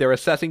Brotherhood. They're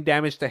assessing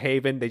damage to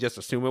Haven. They just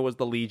assume it was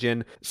the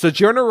Legion.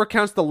 Sojourner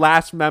recounts the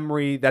last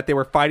memory that they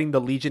were fighting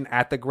the Legion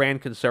at the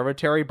Grand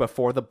Conservatory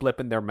before the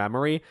blip in their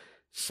memory.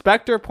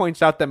 Spectre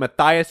points out that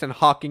Matthias and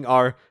Hawking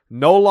are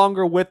no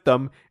longer with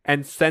them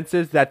and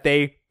senses that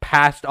they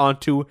passed on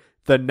to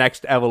the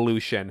next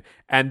evolution.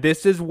 And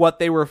this is what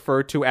they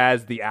refer to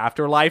as the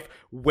afterlife.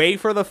 Way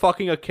for the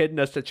fucking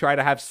echidnas to try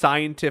to have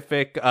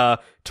scientific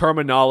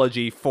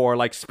terminology for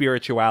like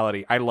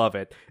spirituality. I love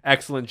it.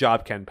 Excellent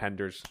job, Ken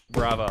Penders.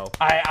 Bravo.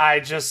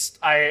 I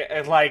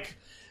like,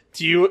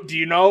 do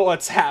you know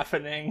what's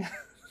happening?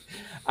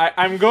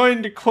 I'm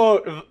going to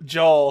quote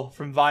Joel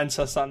from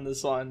Vinesus on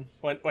this one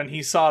when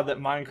he saw that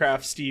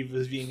Minecraft Steve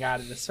was being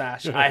added to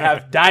Smash. I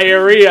have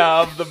diarrhea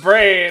of the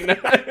brain.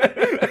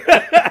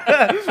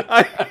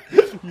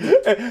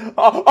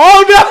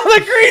 Oh no, the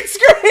green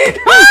screen!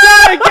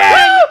 Not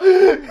again!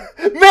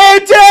 Man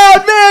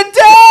down!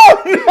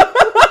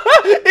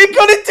 It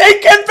couldn't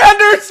take Ken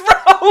Penders,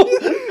 bro!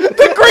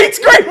 The green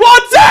screen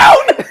won't down!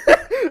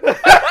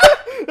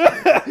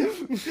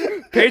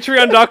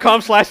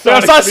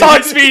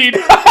 Patreon.com/Sonic Speed.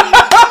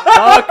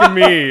 Fuck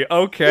me.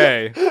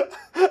 Okay.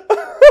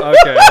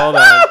 Okay, hold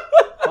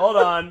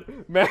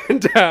on. Man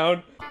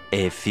down.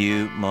 A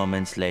few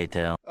moments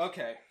later.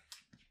 Okay.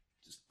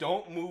 Just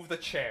don't move the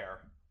chair.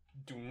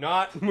 Do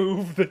not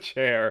move the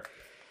chair.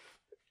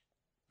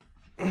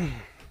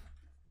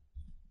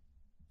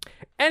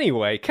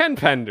 Anyway, Ken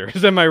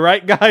Penders, am I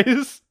right,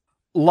 guys?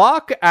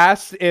 Locke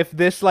asks if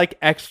this, like,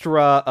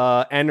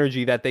 extra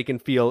energy that they can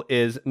feel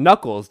is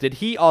Knuckles. Did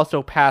he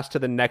also pass to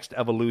the next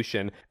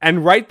evolution?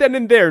 And right then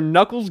and there,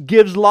 Knuckles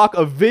gives Locke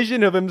a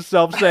vision of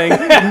himself saying,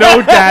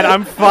 "No, Dad,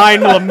 I'm fine,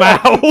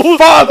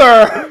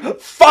 Lamau."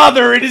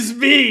 Father, it is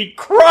me,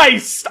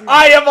 Christ,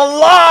 I am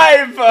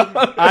alive!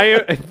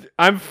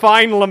 I'm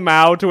fine,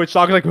 Lamau, to which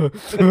Locke is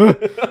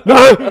like,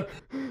 "No!"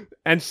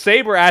 And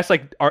Saber asks,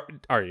 like, are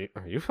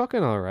you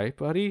fucking alright,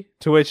 buddy?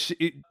 To which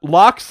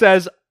Locke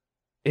says,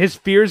 his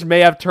fears may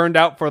have turned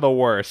out for the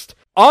worst.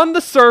 On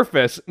the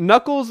surface,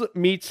 Knuckles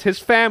meets his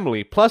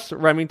family, plus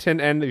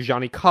Remington and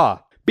Johnny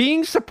Ka.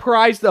 Being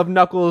surprised of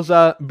Knuckles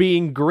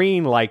being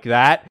green like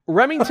that,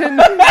 Remington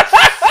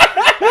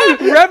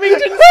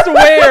Remington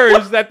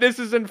swears that this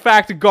is in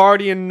fact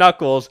Guardian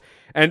Knuckles,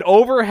 and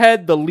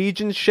overhead the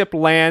Legion ship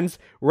lands.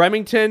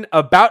 Remington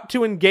about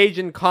to engage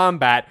in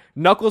combat.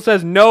 Knuckles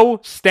says, "No,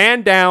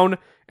 stand down,"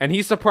 and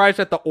he's surprised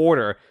at the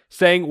order,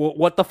 saying, well,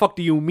 "What the fuck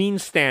do you mean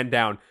stand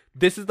down?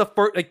 This is the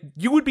first, like,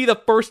 you would be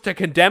the first to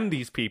condemn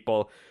these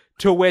people."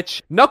 To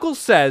which Knuckles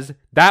says,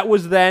 "That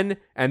was then,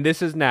 and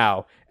this is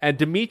now." And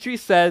Dimitri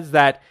says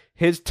that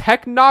his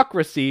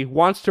technocracy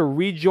wants to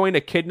rejoin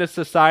Echidna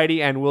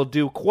Society and will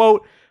do,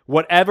 quote,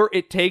 "whatever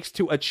it takes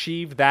to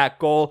achieve that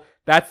goal."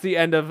 That's the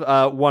end of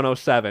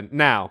 107.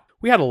 Now,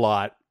 we had a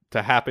lot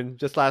to happen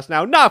just last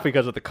now, not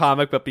because of the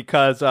comic, but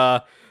because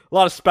a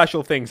lot of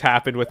special things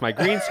happened with my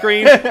green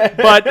screen.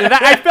 But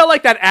I felt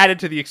like that added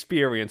to the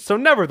experience. So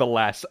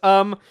nevertheless,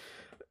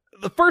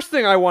 the first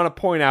thing I want to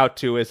point out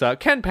to is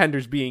Ken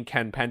Penders being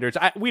Ken Penders.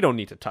 We don't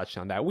need to touch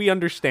on that. We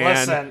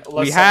understand.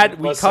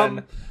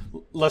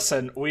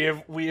 Listen, we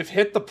have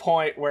hit the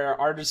point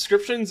where our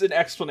descriptions and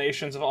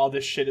explanations of all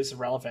this shit is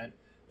irrelevant.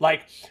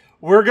 Like,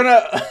 we're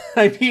gonna,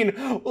 I mean,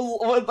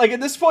 like, at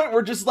this point,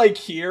 we're just, like,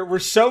 here. We're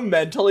so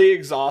mentally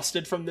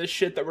exhausted from this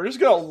shit that we're just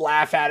gonna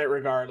laugh at it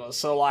regardless.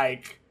 So,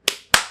 like,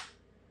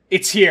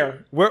 it's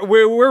here.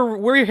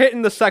 We're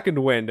hitting the second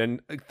wind,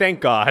 and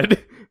thank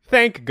God.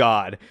 Thank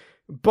God.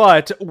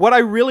 But what I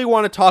really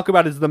want to talk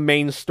about is the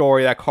main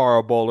story that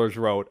Carl Bollers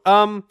wrote.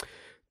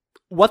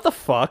 What the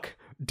fuck?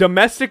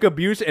 Domestic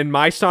abuse in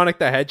my Sonic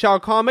the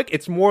Hedgehog comic?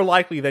 It's more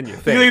likely than you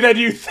think. Really than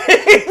you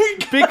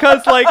think?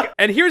 Because, like,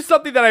 and here's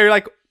something that I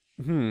like,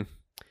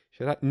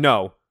 should I?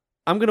 No.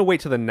 I'm going to wait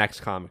till the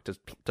next comic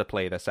to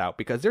play this out,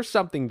 because there's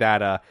something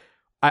that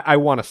I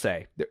want to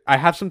say. I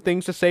have some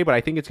things to say, but I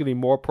think it's going to be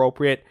more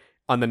appropriate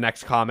on the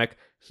next comic,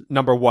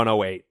 number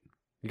 108.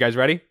 You guys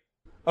ready?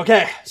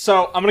 Okay,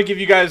 so I'm going to give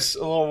you guys a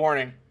little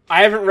warning.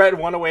 I haven't read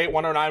 108,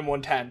 109,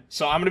 110,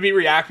 so I'm going to be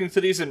reacting to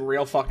these in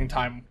real fucking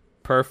time.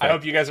 Perfect. I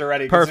hope you guys are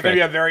ready, because it's going to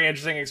be a very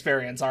interesting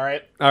experience,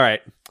 alright?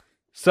 Alright.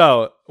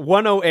 So,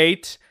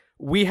 108,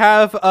 we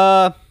have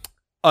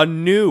a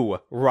new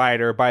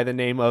writer by the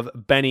name of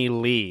Benny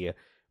Lee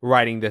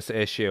writing this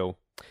issue.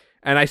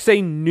 And I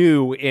say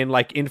new in,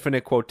 like,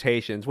 infinite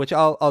quotations, which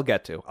I'll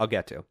get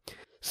to.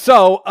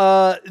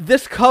 So,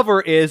 this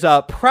cover is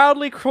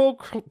proudly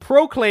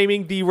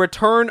proclaiming the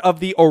return of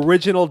the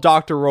original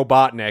Dr.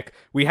 Robotnik.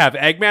 We have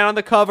Eggman on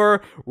the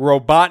cover,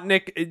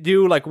 Robotnik,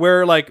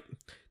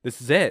 this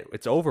is it.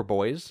 It's over,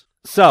 boys.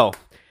 So,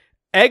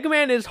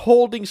 Eggman is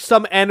holding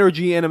some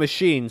energy in a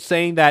machine,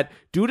 saying that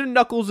due to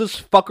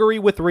Knuckles' fuckery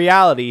with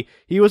reality,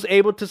 he was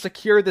able to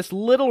secure this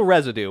little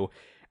residue.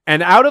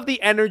 And out of the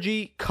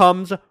energy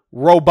comes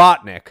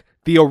Robotnik,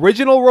 the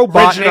original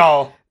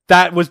Robotnik.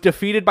 That was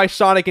defeated by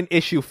Sonic in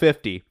issue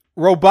 50.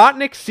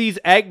 Robotnik sees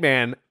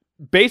Eggman,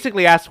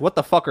 basically asks, "What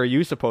the fuck are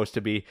you supposed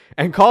to be?"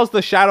 and calls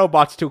the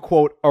Shadowbots to,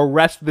 quote,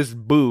 "arrest this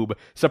boob,"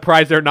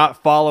 surprised they're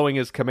not following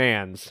his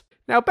commands.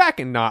 Now, back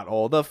in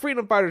Knothole, the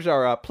Freedom Fighters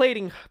are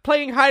playing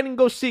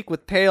hide-and-go-seek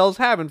with Tails,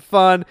 having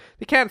fun.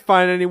 They can't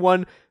find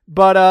anyone,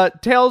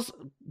 but Tails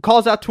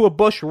calls out to a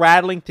bush,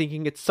 rattling,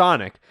 thinking it's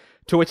Sonic,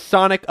 to which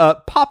Sonic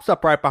pops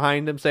up right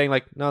behind him, saying,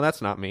 like, "No,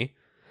 that's not me."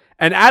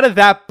 And out of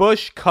that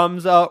bush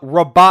comes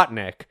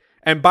Robotnik.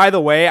 And by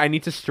the way, I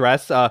need to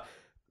stress,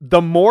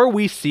 the more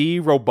we see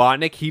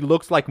Robotnik, he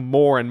looks like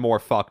more and more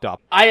fucked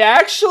up. I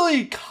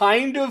actually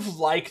kind of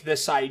like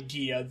this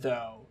idea,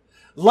 though.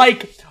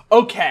 Like,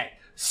 okay,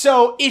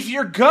 so if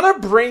you're gonna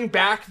bring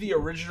back the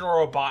original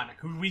Robotnik,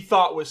 who we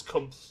thought was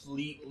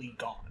completely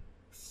gone,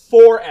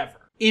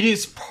 forever, it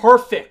is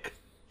perfect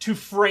to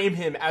frame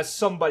him as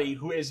somebody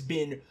who has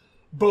been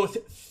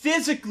both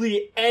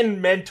physically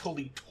and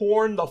mentally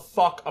torn the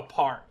fuck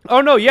apart.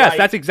 Oh, no, yes,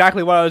 that's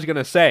exactly what I was going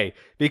to say.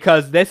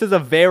 Because this is a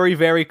very,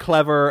 very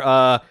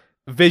clever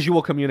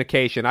visual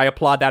communication. I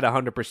applaud that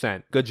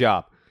 100%. Good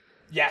job.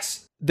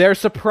 Yes. They're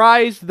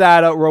surprised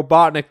that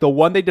Robotnik, the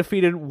one they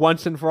defeated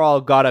once and for all,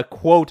 got a,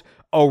 quote,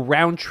 "a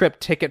round-trip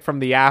ticket from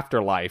the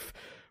afterlife."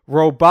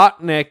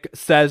 Robotnik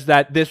says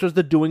that this was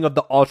the doing of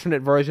the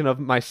alternate version of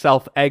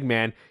myself,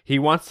 Eggman. He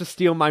wants to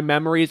steal my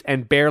memories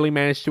and barely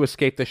managed to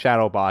escape the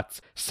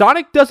Shadowbots.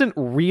 Sonic doesn't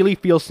really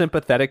feel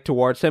sympathetic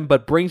towards him,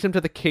 but brings him to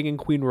the King and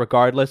Queen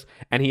regardless,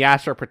 and he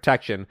asks for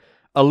protection.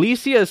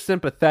 Alicia is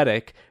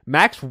sympathetic.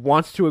 Max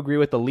wants to agree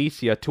with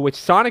Alicia, to which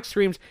Sonic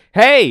screams,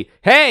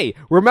 Hey,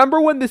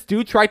 remember when this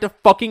dude tried to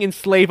fucking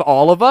enslave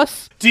all of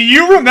us? Do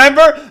you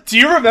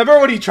remember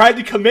when he tried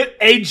to commit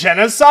a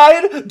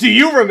genocide? Do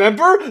you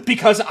remember?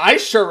 Because I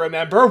sure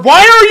remember.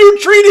 Why are you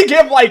treating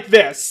him like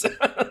this?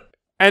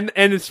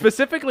 And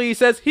specifically, he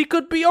says he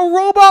could be a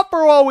robot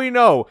for all we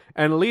know.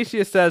 And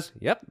Alicia says,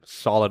 yep,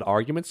 solid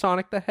argument,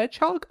 Sonic the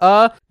Hedgehog.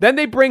 Then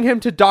they bring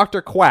him to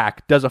Dr.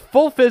 Quack, does a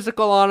full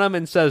physical on him,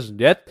 and says,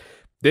 yep,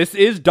 this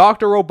is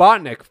Dr.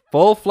 Robotnik,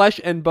 full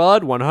flesh and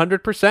blood,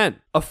 100%.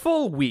 A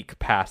full week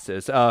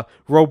passes.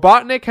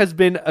 Robotnik has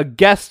been a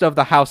guest of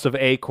the House of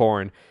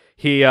Acorn.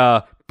 He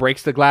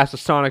breaks the glass of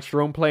Sonic's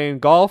room playing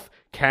golf,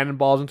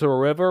 cannonballs into a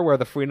river where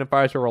the freedom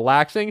fighters are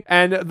relaxing.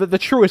 And the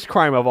truest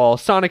crime of all,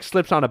 Sonic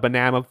slips on a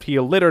banana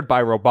peel littered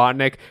by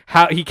Robotnik.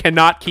 How he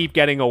cannot keep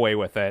getting away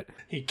with it.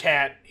 He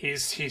can't.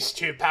 He's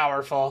too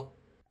powerful.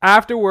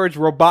 Afterwards,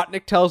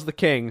 Robotnik tells the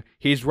king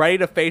he's ready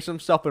to face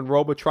himself in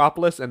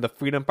Robotropolis, and the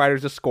freedom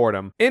fighters escort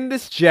him. In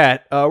this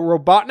jet,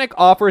 Robotnik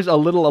offers a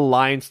little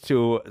alliance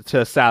to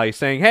Sally,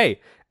 saying,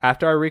 hey,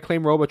 after I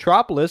reclaim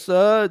Robotropolis,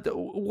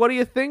 what do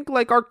you think?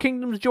 Like, our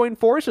kingdoms join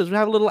forces and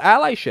have a little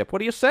allyship. What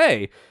do you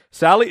say?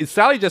 Sally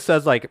just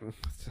says, like,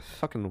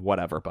 fucking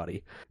whatever,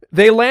 buddy.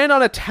 They land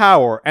on a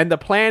tower, and the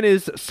plan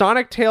is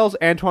Sonic, Tails,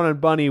 Antoine,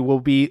 and Bunny will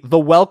be the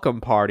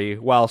welcome party,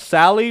 while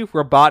Sally,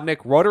 Robotnik,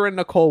 Rotor, and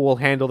Nicole will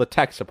handle the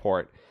tech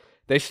support.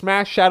 They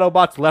smash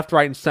Shadowbots left,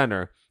 right, and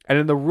center, and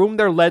in the room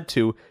they're led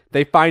to,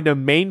 they find a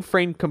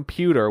mainframe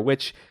computer,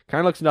 which kind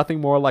of looks nothing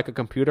more like a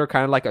computer,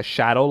 kind of like a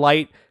shadow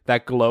light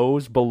that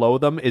glows below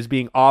them, is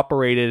being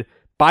operated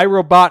by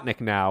Robotnik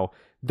now.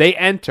 They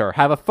enter,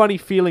 have a funny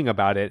feeling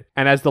about it,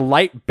 and as the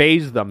light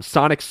bathes them,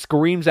 Sonic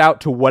screams out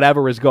to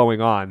whatever is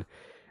going on.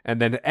 And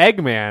then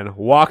Eggman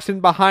walks in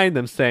behind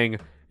them saying,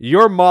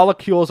 your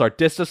molecules are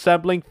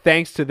disassembling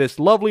thanks to this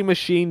lovely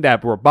machine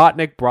that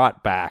Robotnik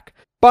brought back.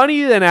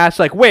 Bunny then asks,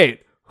 like,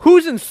 wait,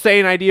 whose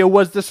insane idea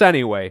was this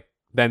anyway?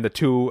 Then the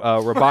two,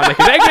 Robotnik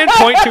and Eggman,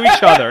 point to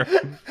each other.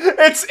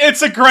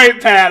 It's a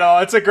great panel.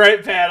 It's a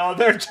great panel.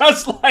 They're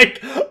just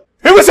like,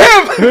 it was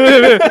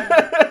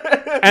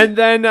him! And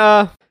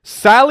then,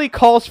 Sally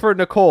calls for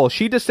Nicole.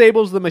 She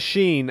disables the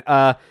machine.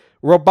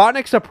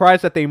 Robotnik's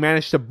surprised that they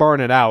managed to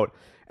burn it out.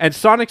 And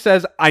Sonic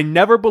says, I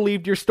never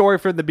believed your story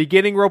from the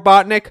beginning,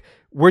 Robotnik.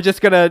 We've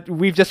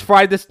just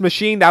fried this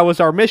machine. That was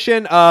our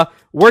mission.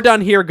 We're done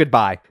here.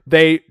 Goodbye.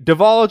 They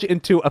divulge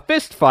into a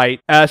fist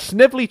fight.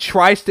 Snively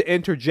tries to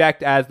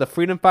interject as the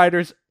freedom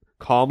fighters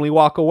calmly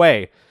walk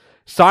away.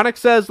 Sonic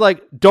says,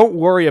 like, don't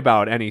worry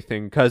about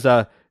anything, because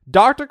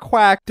Dr.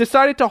 Quack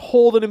decided to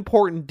hold an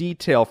important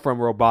detail from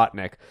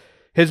Robotnik.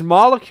 His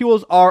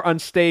molecules are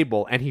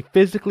unstable, and he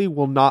physically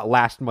will not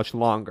last much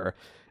longer.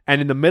 And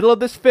in the middle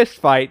of this fist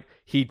fight,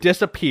 he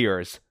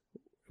disappears.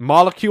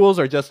 Molecules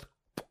are just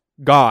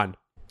gone.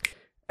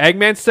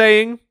 Eggman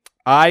saying,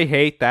 I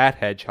hate that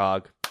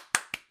hedgehog.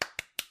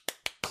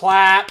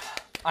 Clap.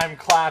 I'm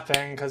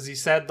clapping because he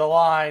said the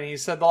line.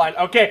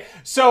 Okay,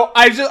 so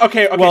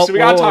Well, so we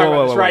gotta talk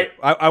about this, right?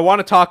 I want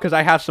to talk because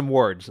I have some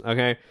words,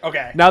 okay?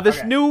 Okay. Now,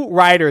 this new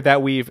writer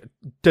that we've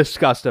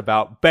discussed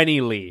about,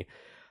 Benny Lee.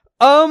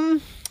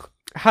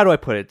 How do I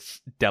put it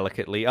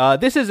delicately?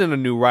 This isn't a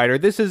new writer.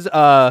 This is,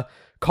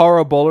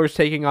 Carl Bowler's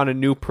taking on a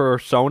new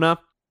persona.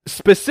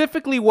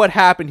 Specifically what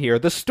happened here,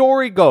 the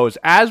story goes,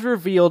 as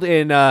revealed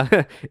in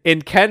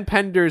in Ken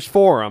Pender's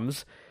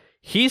forums,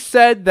 he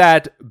said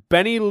that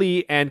Benny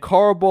Lee and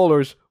Carl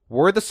Bowlers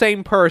were the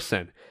same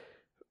person.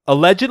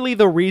 Allegedly,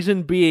 the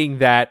reason being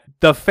that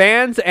the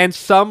fans and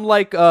some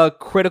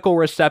critical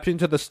reception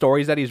to the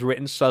stories that he's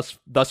written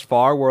thus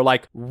far were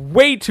like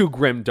way too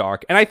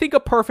grimdark. And I think a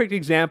perfect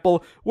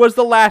example was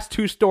the last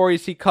two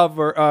stories he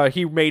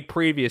made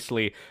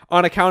previously,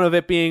 on account of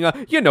it being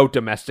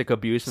domestic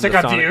abuse. Sick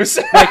abuse.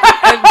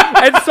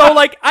 and so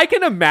I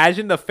can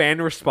imagine the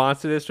fan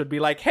response to this would be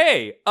like,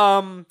 hey,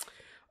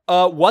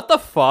 what the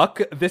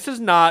fuck? This is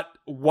not.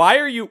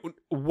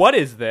 What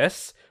is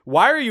this?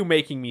 Why are you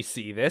making me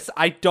see this?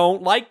 I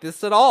don't like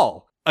this at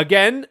all.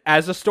 Again,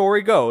 as the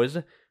story goes,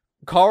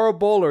 Carl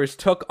Bowlers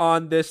took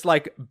on this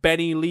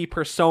Benny Lee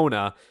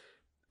persona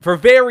for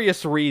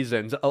various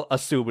reasons,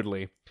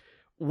 assumedly.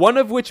 One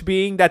of which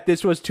being that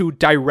this was to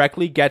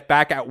directly get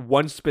back at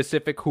one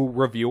specific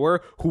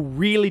reviewer who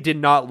really did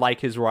not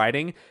like his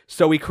writing.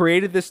 So he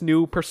created this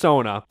new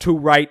persona to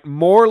write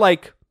more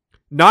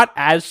not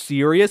as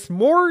serious,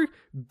 more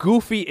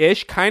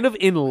goofy-ish, kind of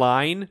in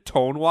line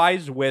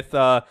tone-wise with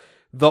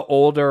the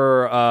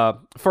older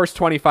first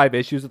 25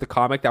 issues of the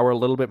comic that were a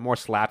little bit more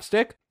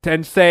slapstick.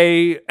 And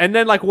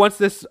then once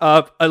this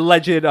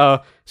alleged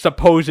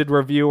supposed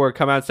reviewer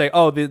come out and say,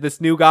 oh, this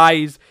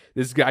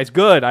guy's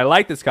good, I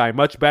like this guy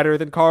much better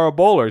than Carl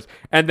Bowlers,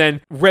 and then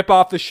rip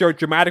off the shirt,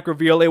 dramatic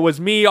reveal, it was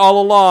me all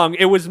along,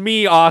 it was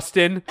me,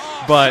 Austin.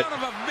 But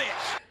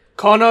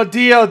Kono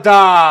Dio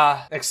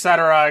da,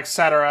 etc.,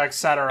 etc.,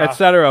 etc.,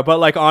 etc.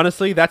 But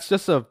honestly, that's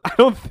just I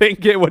don't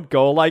think it would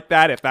go like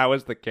that if that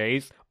was the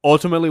case.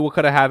 Ultimately, what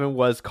could have happened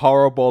was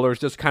Carl Bowlers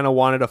just kind of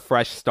wanted a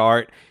fresh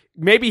start.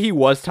 Maybe he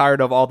was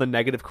tired of all the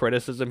negative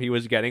criticism he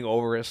was getting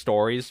over his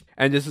stories.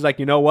 And this is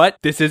you know what?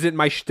 This isn't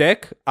my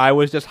shtick. I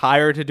was just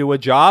hired to do a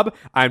job.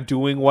 I'm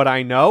doing what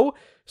I know.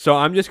 So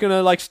I'm just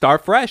going to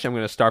start fresh. I'm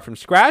going to start from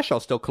scratch.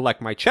 I'll still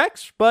collect my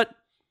checks. But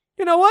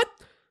you know what?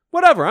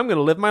 Whatever. I'm going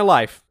to live my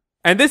life.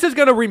 And this is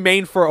going to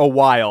remain for a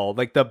while.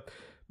 The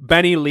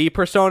Benny Lee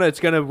persona, it's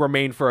going to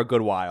remain for a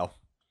good while.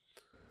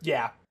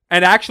 Yeah.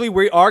 And actually,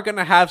 we are going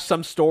to have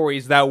some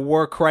stories that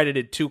were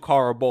credited to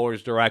Carl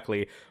Bowlers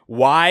directly.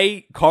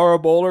 Why Carl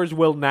Bowlers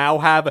will now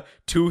have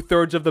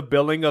 2/3 of the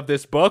billing of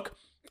this book,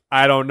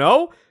 I don't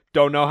know.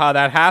 Don't know how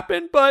that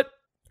happened, but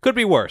could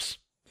be worse.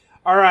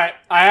 All right,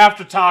 I have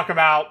to talk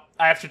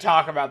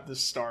about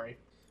this story.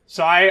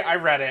 So I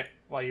read it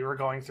while you were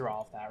going through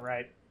all of that,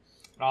 right?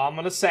 And all I'm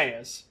going to say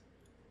is,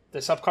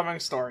 this upcoming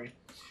story,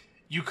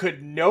 you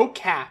could no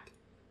cap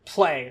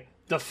play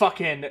the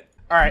fucking...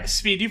 Alright,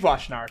 Speed, you've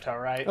watched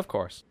Naruto, right? Of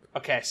course.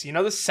 Okay, so you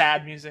know the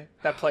sad music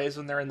that plays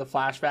when they're in the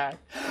flashback?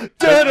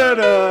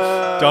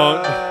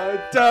 Don't.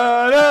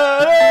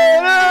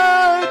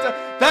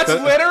 That's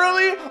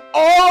literally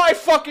all I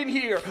fucking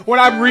hear when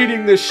I'm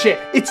reading this shit.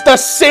 It's the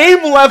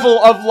same level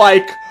of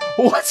like,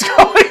 what's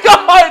going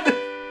on?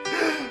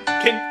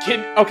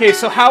 Okay,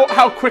 so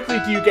how quickly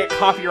do you get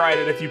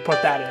copyrighted if you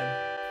put that in?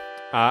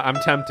 I'm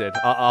tempted.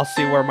 I'll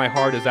see where my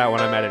heart is at when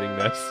I'm editing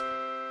this.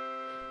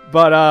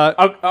 But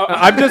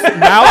I'm just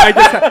now.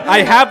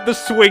 I have the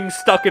swing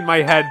stuck in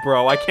my head,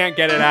 bro. I can't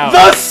get it out.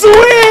 The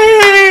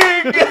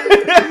swing.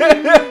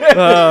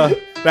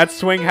 That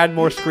swing had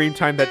more screen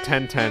time than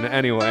 1010.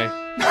 Anyway.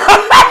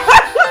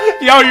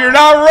 Yo, you're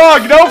not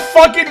wrong. No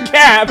fucking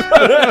cap.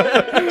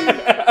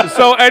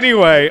 So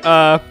anyway,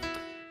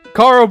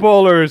 Carl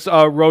Bowlers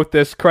wrote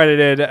this,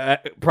 credited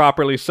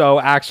properly.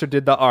 So Axer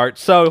did the art.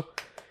 So.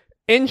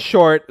 In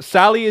short,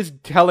 Sally is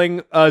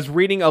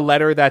reading a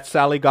letter that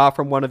Sally got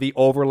from one of the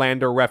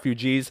Overlander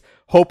refugees,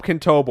 Hope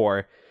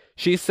Kentobor.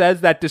 She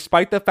says that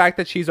despite the fact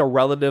that she's a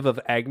relative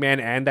of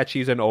Eggman and that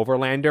she's an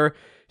Overlander,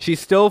 she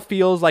still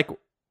feels like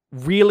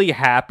really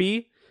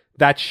happy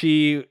that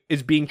she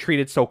is being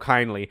treated so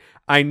kindly.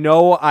 I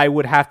know I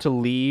would have to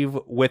leave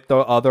with the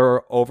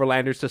other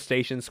Overlanders to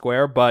Station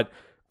Square, but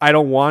I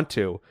don't want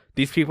to.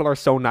 These people are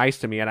so nice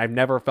to me, and I've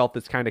never felt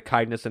this kind of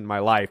kindness in my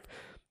life.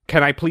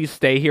 Can I please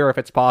stay here if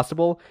it's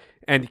possible?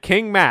 And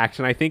King Max,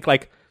 and I think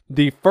like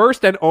the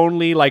first and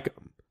only like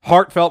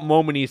heartfelt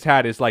moment he's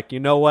had is like, you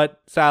know what,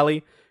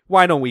 Sally?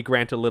 Why don't we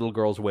grant a little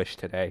girl's wish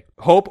today?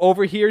 Hope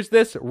overhears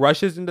this,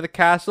 rushes into the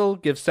castle,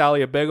 gives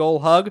Sally a big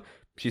old hug.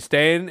 She's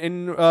staying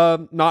in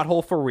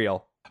Knothole for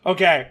real.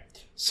 Okay,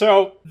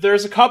 so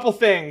there's a couple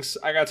things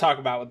I gotta talk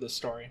about with this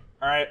story,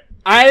 alright?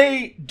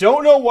 I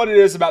don't know what it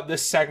is about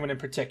this segment in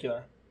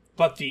particular,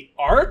 but the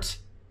art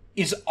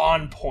is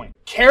on point.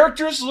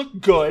 Characters look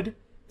good.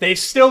 They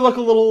still look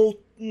a little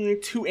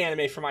too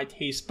anime for my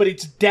taste, but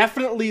it's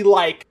definitely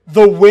like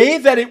the way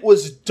that it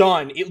was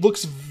done. It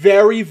looks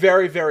very,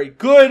 very, very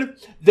good.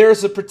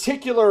 There's a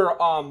particular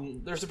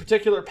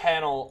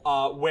panel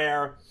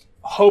where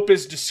Hope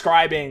is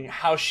describing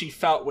how she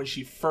felt when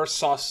she first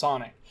saw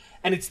Sonic.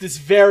 And it's this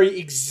very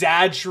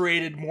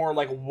exaggerated, more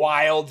like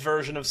wild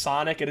version of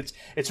Sonic, and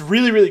it's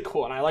really, really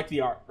cool, and I like the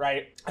art,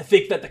 right? I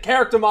think that the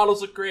character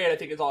models look great, I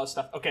think it's all this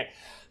stuff. Okay,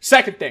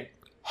 second thing,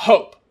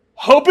 Hope.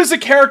 Hope is a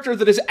character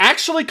that is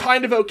actually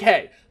kind of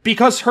okay,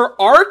 because her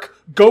arc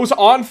goes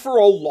on for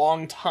a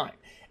long time.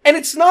 And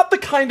it's not the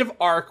kind of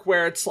arc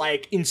where it's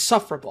like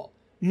insufferable.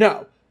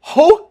 No,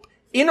 Hope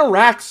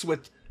interacts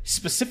with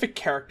specific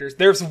characters.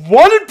 There's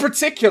one in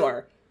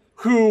particular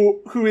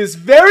who is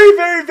very,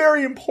 very,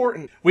 very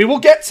important. We will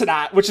get to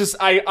that, which is,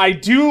 I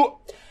do,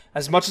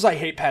 as much as I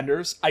hate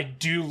Penders, I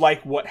do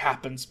like what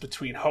happens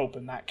between Hope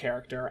and that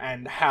character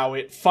and how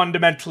it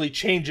fundamentally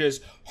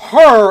changes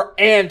her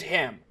and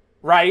him,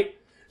 right?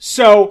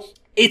 So,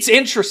 it's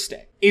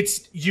interesting.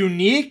 It's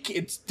unique,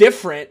 it's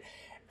different,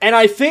 and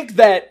I think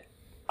that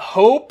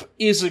Hope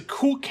is a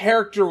cool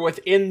character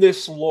within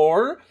this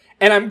lore.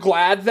 And I'm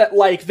glad that,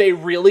 like, they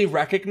really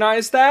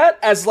recognize that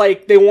as,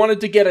 like, they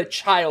wanted to get a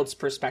child's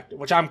perspective,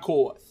 which I'm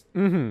cool with.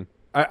 Mm-hmm.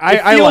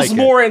 It feels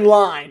more in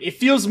line. It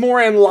feels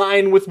more in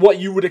line with what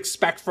you would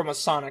expect from a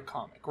Sonic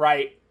comic,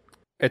 right?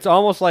 It's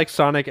almost like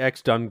Sonic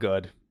X done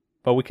good,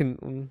 but we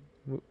can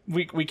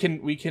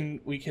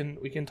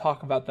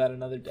talk about that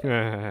another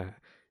day.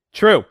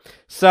 True.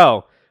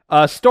 So,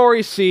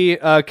 story C,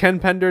 Ken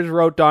Penders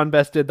wrote, Don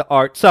Best did the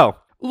art. So,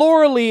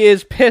 Laura Lee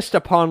is pissed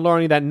upon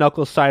learning that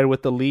Knuckles sided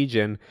with the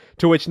Legion,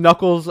 to which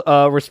Knuckles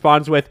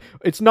responds with,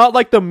 "It's not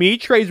like the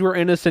meat trays were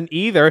innocent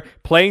either.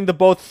 Playing the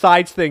both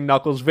sides thing,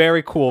 Knuckles.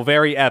 Very cool,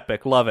 very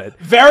epic. Love it."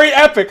 Very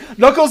epic.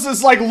 Knuckles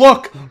is like,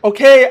 look,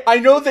 okay, I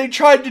know they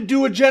tried to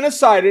do a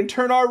genocide and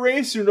turn our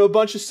race into a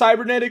bunch of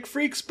cybernetic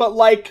freaks, but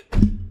like,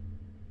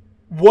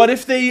 what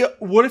if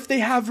they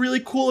have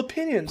really cool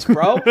opinions,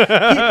 bro?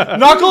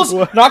 Knuckles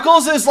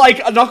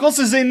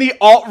is in the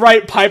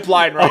alt-right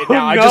pipeline right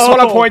now. I just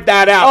want to point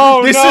that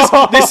out.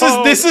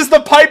 This is the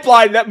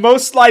pipeline that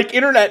most like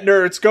internet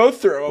nerds go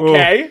through,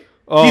 okay?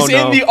 He's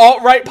in the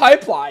alt-right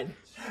pipeline.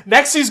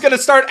 Next, he's going to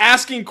start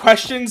asking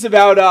questions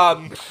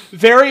about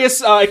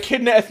various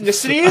echidna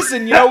ethnicities,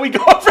 and we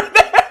go from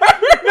there.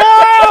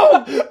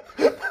 No!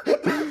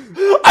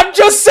 I'm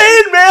just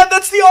saying, man,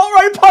 that's the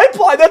alt-right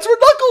pipeline. That's where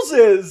Knuckles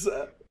is.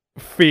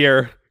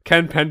 Fear.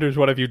 Ken Penders,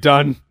 what have you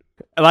done?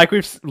 Like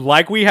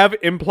we have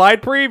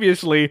implied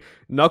previously,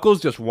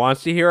 Knuckles just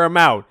wants to hear him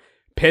out,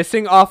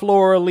 pissing off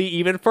Laura Lee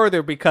even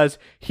further because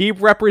he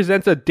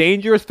represents a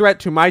dangerous threat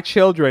to my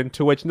children,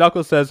 to which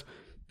Knuckles says,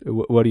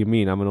 "What do you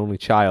mean? I'm an only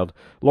child."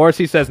 Laura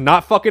C says,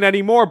 "Not fucking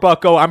anymore,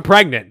 bucko. I'm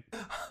pregnant."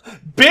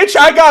 Bitch,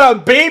 I got a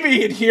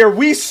baby in here.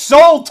 We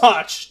soul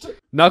touched.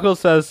 Knuckles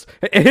says,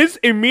 his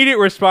immediate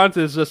response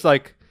is just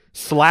like,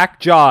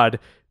 slack-jawed.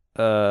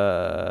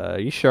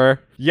 You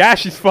sure? Yeah,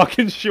 she's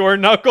fucking sure,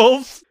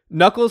 Knuckles.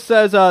 Knuckles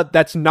says,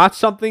 that's not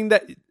something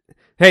that...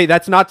 Hey,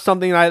 that's not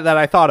something that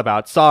I thought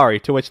about. Sorry.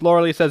 To which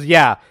Laura Lee says,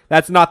 yeah,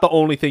 that's not the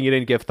only thing you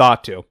didn't give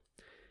thought to.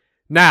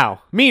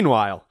 Now,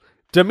 meanwhile,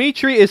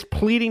 Dimitri is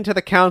pleading to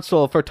the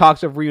council for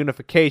talks of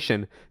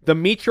reunification. The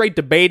Mitre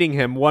debating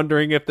him,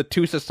 wondering if the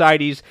two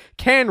societies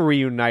can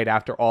reunite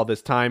after all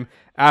this time.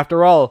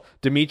 After all,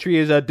 Dimitri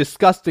is a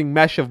disgusting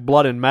mesh of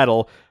blood and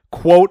metal.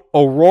 Quote,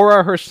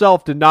 Aurora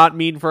herself did not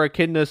mean for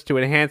echidnas to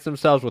enhance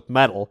themselves with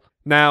metal.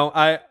 Now,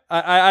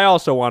 I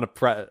also want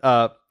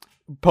to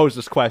pose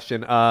this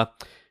question.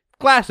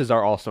 Glasses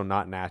are also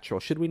not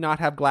natural. Should we not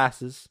have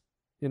glasses?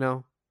 You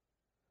know?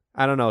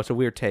 I don't know. It's a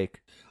weird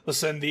take.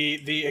 Listen,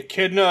 the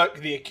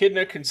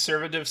Echidna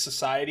Conservative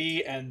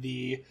Society and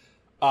the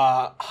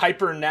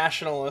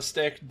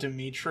hyper-nationalistic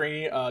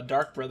Dimitri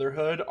Dark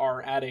Brotherhood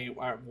are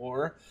at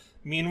war.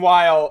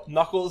 Meanwhile,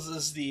 Knuckles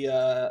is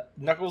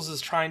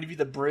trying to be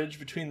the bridge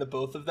between the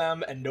both of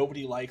them, and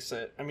nobody likes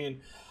it. I mean,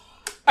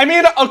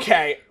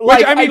 okay.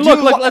 Like,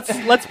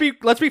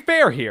 let's be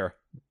fair here.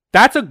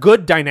 That's a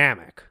good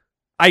dynamic.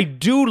 I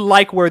do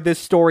like where this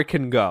story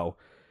can go.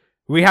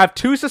 We have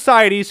two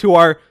societies who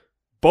are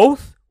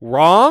both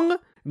wrong.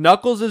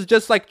 Knuckles is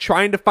just like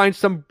trying to find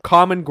some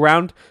common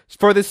ground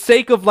for the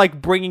sake of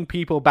like bringing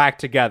people back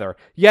together.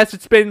 Yes,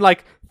 it's been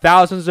like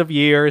thousands of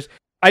years.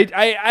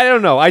 I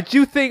don't know. I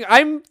do think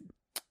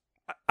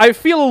I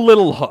feel a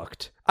little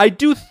hooked. I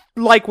do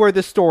like where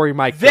this story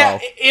might go.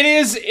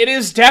 It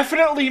is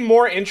definitely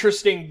more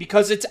interesting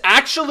because it's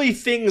actually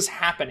things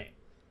happening,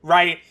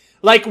 right?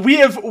 Like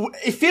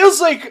it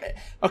feels like,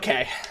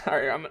 okay, all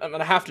right, I'm going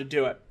to have to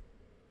do it.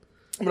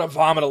 I'm going to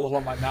vomit a little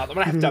in my mouth. I'm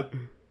going to have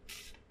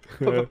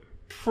to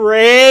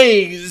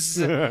praise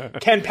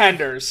Ken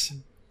Penders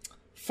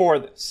for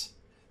this.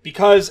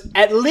 Because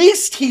at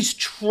least he's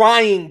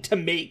trying to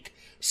make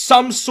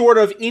some sort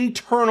of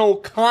internal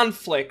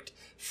conflict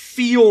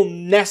feel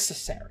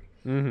necessary.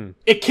 Mm-hmm.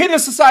 Echidna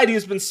Society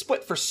has been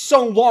split for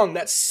so long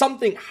that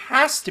something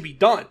has to be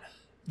done.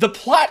 The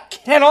plot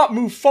cannot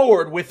move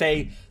forward with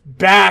a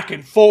back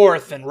and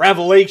forth and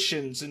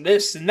revelations and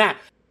this and that.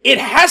 It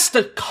has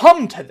to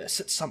come to this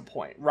at some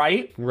point,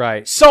 right?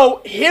 Right.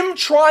 So him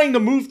trying to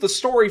move the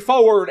story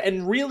forward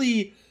and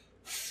really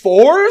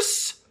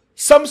force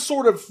some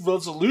sort of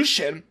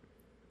resolution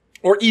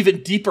or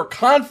even deeper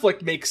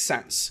conflict makes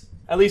sense,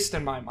 at least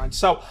in my mind.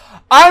 So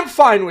I'm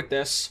fine with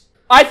this.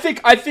 I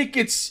think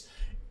it's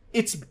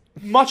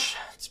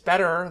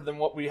better than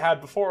what we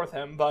had before with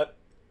him, but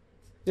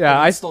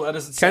yeah,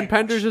 Ken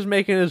Penders is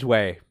making his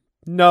way.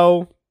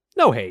 No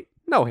hate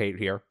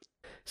here.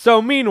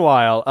 So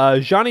meanwhile,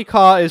 Johnny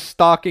Caw is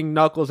stalking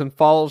Knuckles and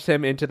follows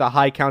him into the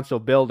High Council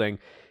building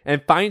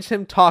and finds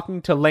him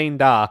talking to Lane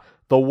Da,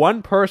 the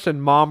one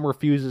person Mom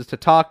refuses to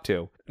talk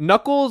to.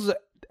 Knuckles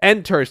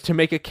enters to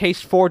make a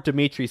case for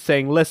Dimitri,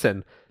 saying,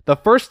 listen, the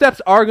first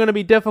steps are going to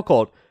be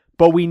difficult,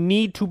 but we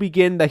need to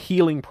begin the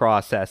healing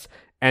process,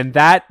 and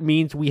that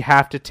means we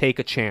have to take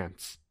a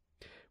chance.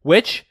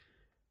 Which,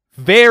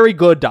 very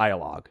good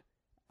dialogue.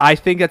 I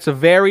think that's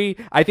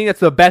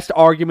the best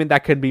argument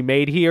that can be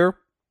made here.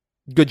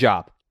 Good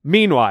job.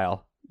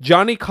 Meanwhile,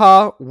 Johnny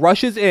Caw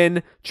rushes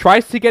in,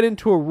 tries to get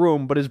into a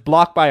room, but is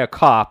blocked by a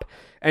cop,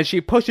 and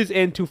she pushes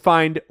in to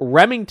find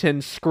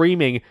Remington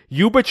screaming,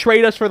 "You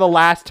betrayed us for the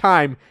last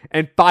time,"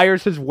 and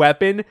fires his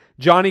weapon.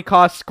 Johnny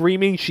Caw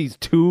screaming, she's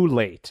too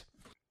late.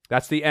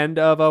 That's the end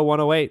of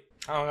 108.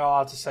 I don't know a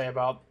lot to say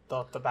about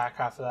the back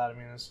half of that. I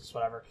mean, it's just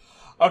whatever.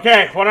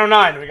 Okay,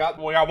 109. We got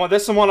one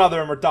this and one other,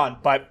 and we're done.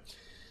 But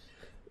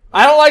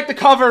I don't like the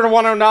cover to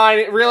 109.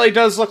 It really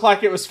does look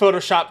like it was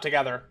photoshopped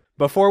together.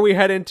 Before we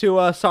head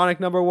into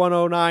Sonic number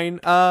 109,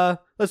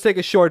 let's take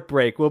a short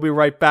break. We'll be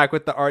right back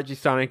with the Archie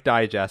Sonic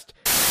Digest.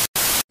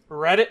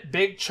 Reddit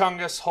Big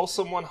Chungus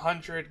Wholesome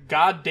 100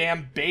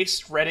 goddamn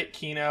based Reddit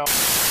Kino.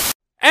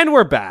 And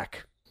we're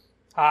back.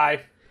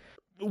 Hi.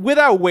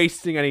 Without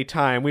wasting any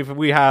time,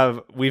 we've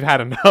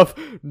had enough.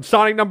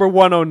 Sonic number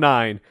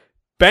 109.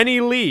 Benny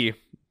Lee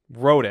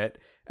wrote it,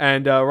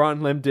 and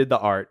Ron Lim did the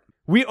art.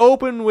 We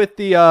open with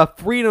the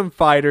Freedom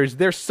Fighters.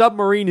 Their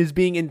submarine is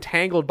being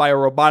entangled by a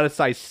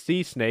roboticized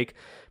sea snake,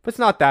 but it's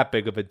not that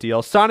big of a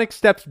deal. Sonic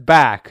steps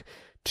back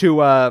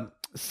to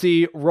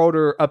see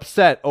Rotor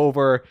upset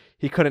over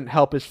he couldn't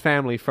help his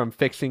family from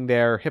fixing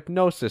their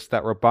hypnosis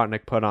that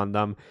Robotnik put on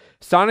them.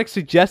 Sonic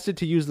suggested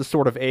to use the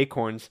Sword of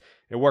Acorns.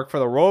 It worked for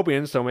the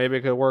Robians, so maybe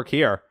it could work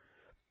here.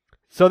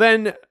 So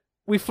then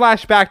we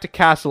flash back to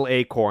Castle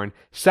Acorn.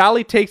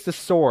 Sally takes the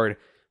sword,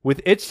 with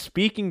it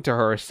speaking to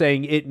her,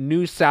 saying it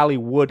knew Sally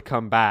would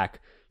come back.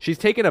 She's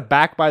taken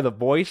aback by the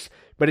voice,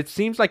 but it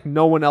seems like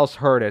no one else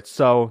heard it,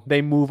 so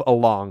they move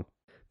along.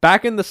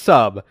 Back in the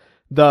sub,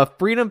 the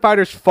Freedom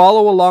Fighters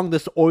follow along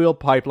this oil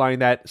pipeline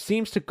that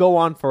seems to go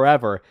on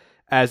forever,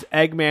 as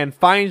Eggman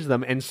finds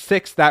them and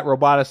sicks that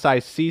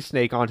roboticized sea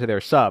snake onto their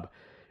sub.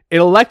 It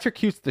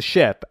electrocutes the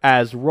ship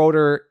as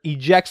Rotor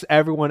ejects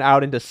everyone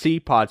out into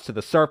sea pods to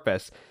the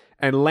surface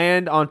and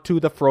land onto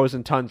the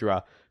frozen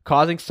tundra,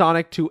 causing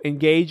Sonic to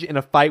engage in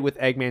a fight with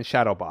Eggman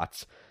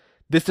Shadowbots.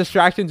 This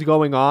distraction's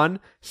going on.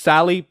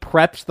 Sally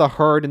preps the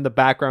herd in the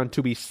background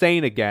to be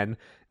sane again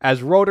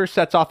as Rotor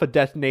sets off a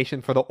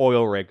detonation for the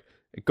oil rig.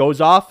 It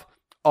goes off.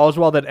 All's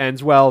well that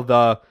ends well.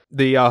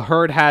 The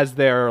herd has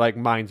their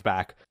minds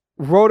back.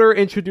 Rotor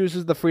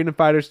introduces the freedom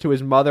fighters to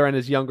his mother and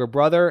his younger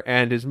brother,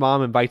 and his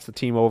mom invites the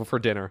team over for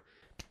dinner.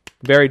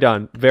 Very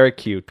done. Very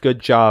cute. Good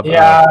job.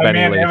 Yeah,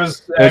 Benny Lee. it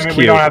was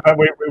cute.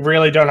 we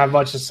really don't have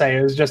much to say.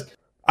 It was just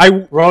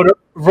Rotor.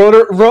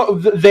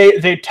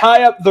 They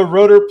tie up the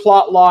Rotor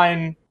plot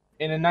line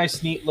in a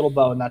nice, neat little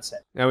bow, and that's it.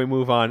 And we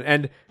move on.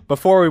 And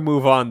before we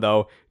move on,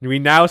 though, we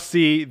now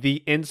see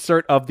the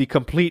insert of the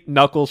complete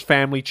Knuckles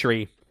family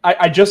tree.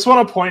 I just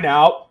want to point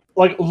out,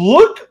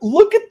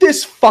 look at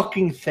this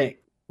fucking thing,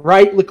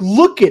 right?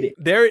 Look at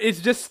it.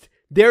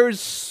 There is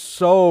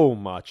so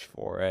much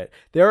for it.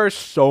 There are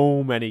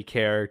so many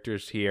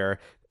characters here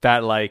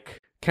that,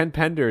 Ken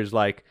Pender's,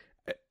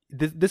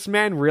 this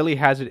man really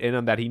has it in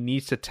him that he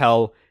needs to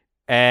tell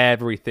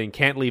everything.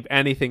 Can't leave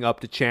anything up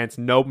to chance.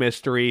 No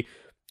mystery.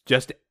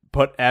 Just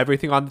put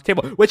everything on the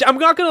table. Which, I'm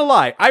not gonna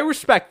lie, I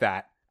respect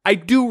that. I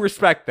do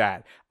respect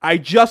that. I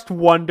just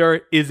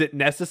wonder, is it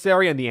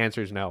necessary? And the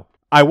answer is no.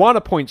 I want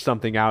to point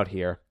something out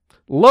here.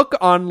 Look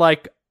on,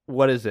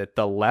 what is it,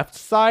 the left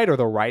side or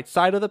the right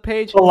side of the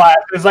page? The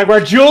left is where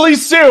Julie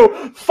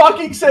Sue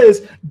fucking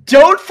says,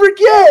 don't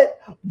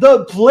forget,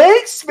 the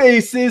blank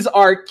spaces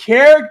are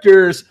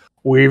characters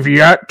we've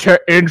yet to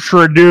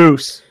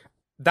introduce.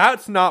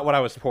 That's not what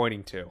I was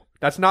pointing to.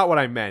 That's not what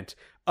I meant.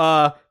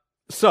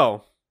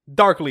 So,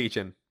 Dark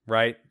Legion,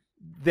 right?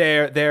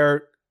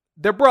 They're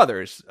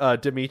brothers.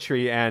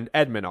 Dimitri and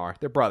Edmund are.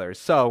 They're brothers.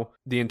 So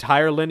the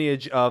entire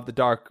lineage of the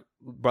Dark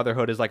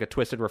Brotherhood is a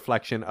twisted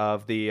reflection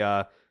of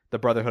the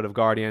Brotherhood of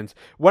Guardians.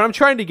 What I'm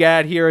trying to get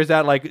at here is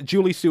that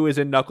Julie Sue is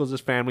in Knuckles'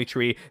 family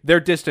tree.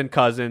 They're distant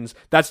cousins.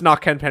 That's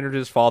not Ken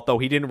Pender's fault, though.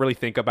 He didn't really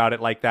think about it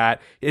like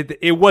that.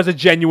 It was a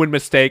genuine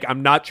mistake.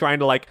 I'm not trying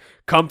to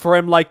come for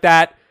him like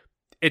that.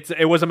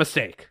 It was a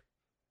mistake.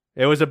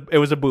 It was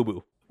a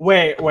boo-boo.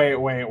 Wait.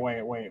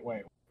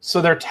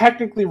 So they're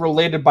technically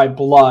related by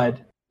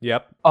blood.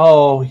 Yep.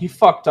 Oh, he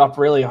fucked up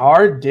really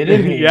hard,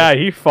 didn't he? Yeah,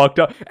 he fucked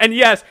up. And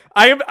yes,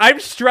 I'm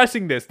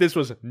stressing this. This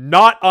was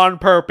not on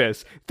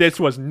purpose. This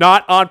was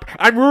not on...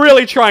 I'm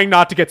really trying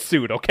not to get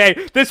sued,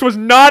 okay? This was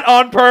not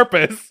on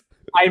purpose.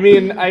 I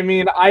mean,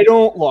 I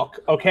don't... Look,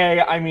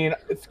 okay?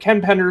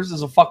 Ken Penders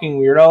is a fucking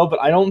weirdo, but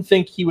I don't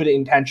think he would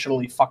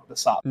intentionally fuck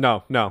this up.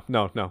 No.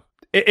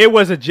 It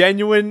was a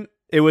genuine...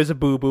 It was a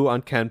boo-boo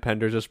on Ken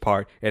Penders'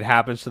 part. It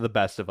happens to the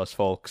best of us,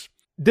 folks.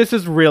 This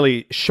is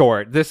really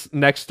short. This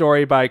next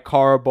story by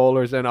Cara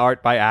Bowlers and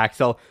art by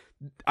Axel,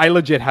 I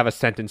legit have a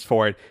sentence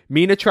for it.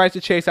 Mina tries to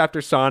chase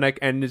after Sonic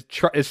and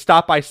is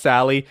stopped by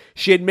Sally.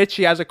 She admits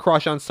she has a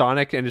crush on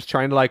Sonic and is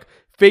trying to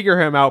figure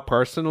him out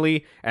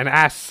personally and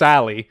asks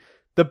Sally,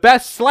 the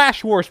best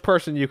 / worst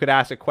person you could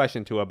ask a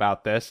question to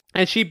about this.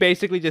 And she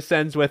basically just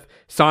ends with,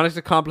 Sonic's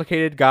a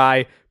complicated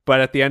guy, but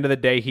at the end of the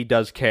day, he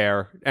does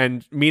care.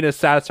 And Mina's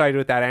satisfied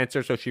with that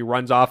answer, so she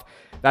runs off.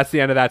 That's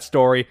the end of that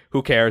story.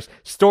 Who cares?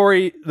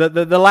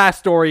 The last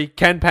story,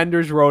 Ken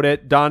Penders wrote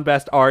it. Don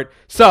Best art.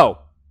 So,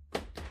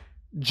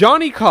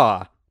 Johnny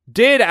Caw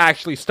did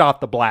actually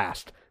stop the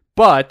blast,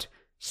 but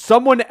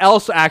someone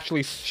else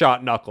actually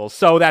shot Knuckles,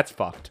 so that's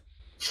fucked.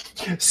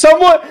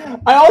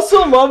 I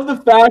also love the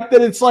fact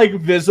that it's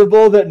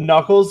visible that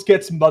Knuckles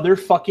gets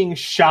motherfucking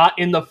shot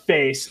in the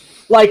face.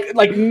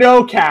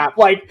 No cap.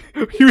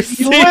 He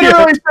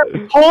literally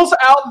pulls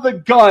out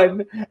the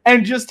gun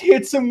and just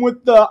hits him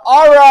with the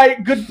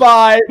alright,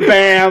 goodbye,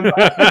 bam.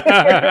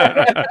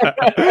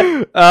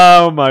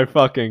 Oh my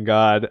fucking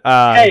god.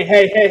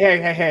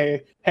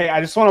 Hey,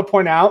 I just want to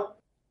point out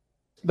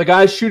the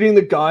guy shooting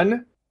the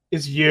gun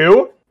is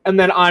you. And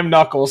then I'm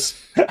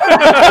Knuckles. and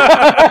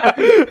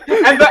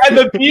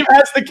the beam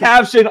has the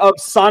caption of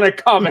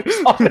Sonic Comics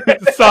on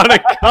it.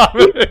 Sonic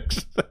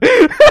Comics.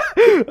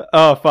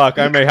 Oh, fuck.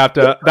 I may have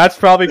to... That's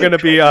probably going to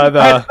be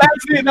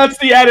That's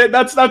the edit.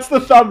 That's the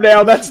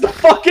thumbnail. That's the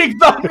fucking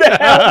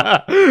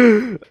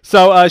thumbnail.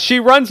 So she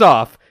runs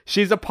off.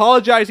 She's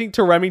apologizing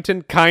to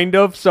Remington, kind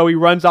of, so he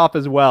runs off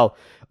as well.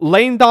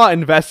 Lane Daw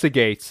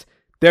investigates.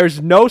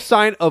 There's no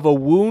sign of a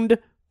wound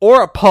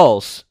or a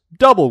pulse.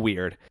 Double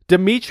weird.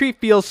 Dimitri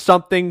feels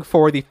something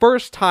for the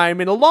first time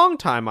in a long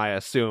time, I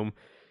assume.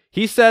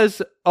 He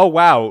says, oh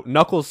wow,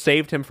 Knuckles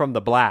saved him from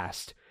the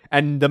blast.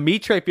 And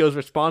Dimitri feels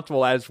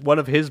responsible as one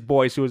of his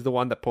boys who was the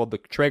one that pulled the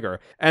trigger.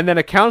 And then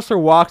a counselor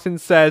walks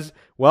and says,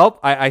 well,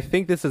 I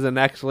think this is an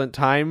excellent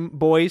time,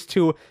 boys,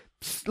 to...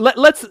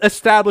 Let's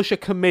establish a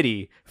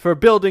committee for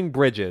building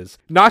bridges.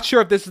 Not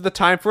sure if this is the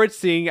time for it,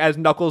 seeing as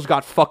Knuckles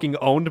got fucking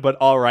owned, but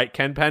alright,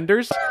 Ken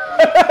Penders.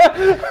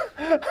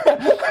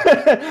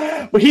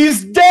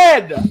 He's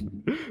dead!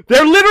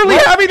 They're literally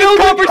having this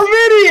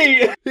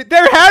conversation!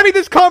 They're having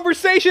this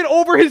conversation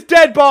over his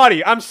dead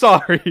body! I'm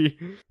sorry.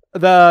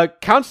 The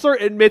counselor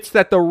admits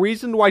that the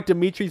reason why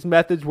Dimitri's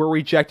methods were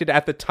rejected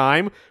at the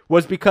time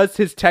was because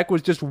his tech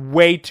was just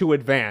way too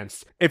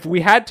advanced. If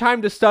we had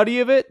time to study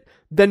of it,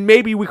 then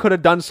maybe we could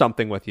have done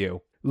something with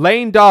you.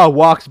 Lane Daw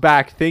walks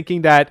back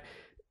thinking that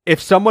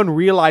if someone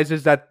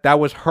realizes that that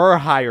was her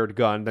hired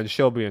gun, then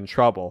she'll be in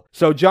trouble.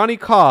 So Johnny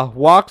Kaw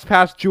walks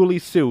past Julie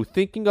Sue,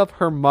 thinking of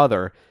her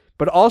mother,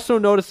 but also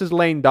notices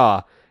Lane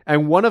Da,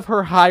 and one of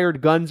her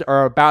hired guns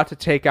are about to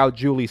take out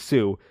Julie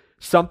Sue,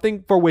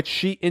 something for which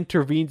she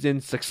intervenes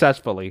in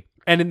successfully.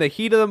 And in the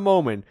heat of the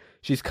moment,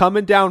 she's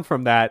coming down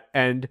from that,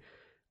 and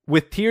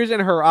with tears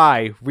in her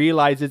eye,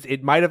 realizes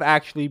it might have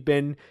actually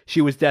been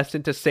she was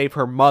destined to save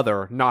her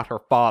mother, not her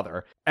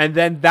father. And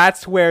then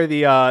that's where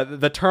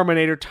the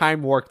Terminator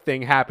time warp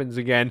thing happens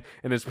again,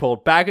 and is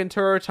pulled back into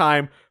her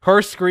time,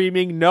 her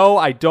screaming, "No,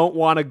 I don't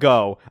want to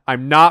go.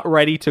 I'm not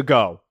ready to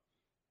go."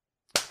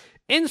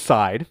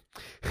 Inside,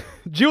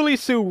 Julie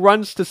Sue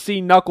runs to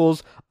see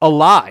Knuckles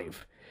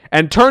alive.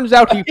 And turns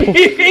out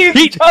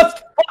he's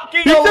just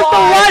fucking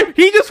alive.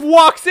 He just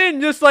walks in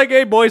just like,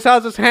 "Hey boys,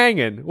 how's this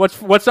hanging?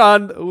 What's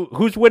on?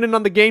 Who's winning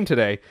on the game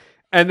today?"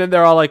 And then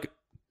they're all like,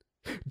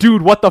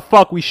 "Dude, what the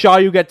fuck? We saw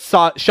you get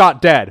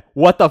shot dead.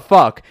 What the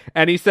fuck?"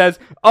 And he says,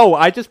 "Oh,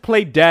 I just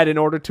played dead in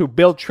order to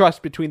build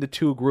trust between the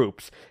two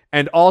groups,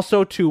 and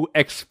also to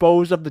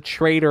expose of the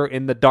traitor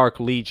in the Dark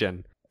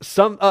Legion."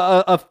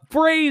 A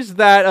phrase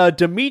that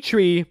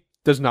Dimitri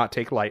does not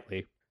take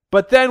lightly.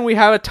 But then we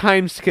have a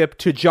time skip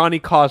to Johnny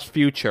Kaw's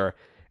future,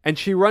 and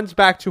she runs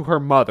back to her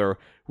mother,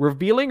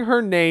 revealing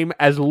her name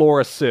as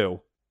Laura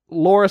Sue.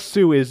 Laura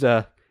Sue is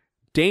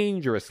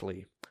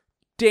dangerously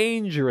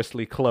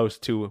close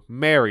to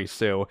Mary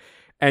Sue.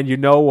 And you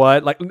know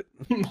what? Like,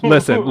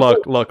 listen,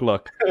 look.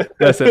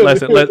 Listen,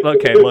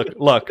 okay,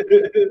 look.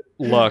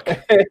 Why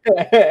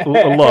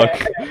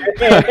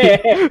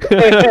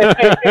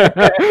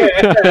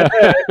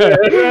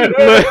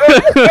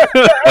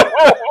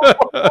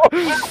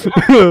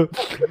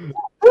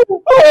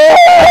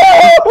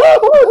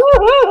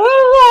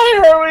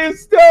are we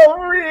still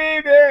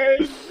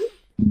reading?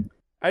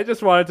 I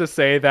just wanted to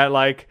say that,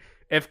 like,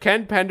 if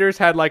Ken Penders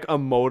had, like, a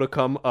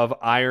modicum of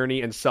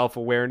irony and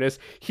self-awareness,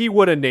 he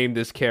would have named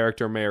this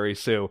character Mary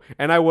Sue,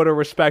 and I would have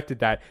respected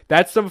that.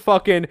 That's some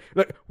fucking...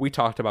 Look, we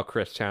talked about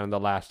Chris Chan in the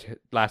last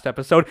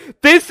episode.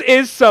 This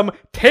is some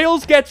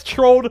Tails Gets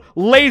Trolled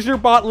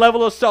Laserbot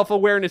level of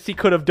self-awareness he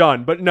could have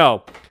done, but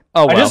no.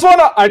 Oh,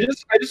 well. I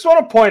just want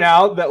to point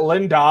out that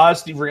Lin Da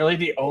is really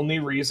the only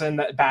reason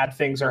that bad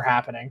things are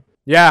happening.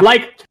 Yeah.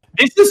 Like,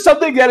 this is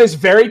something that is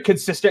very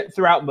consistent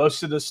throughout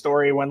most of the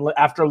story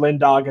after Lin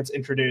Da gets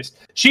introduced.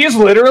 She is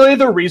literally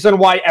the reason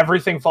why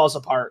everything falls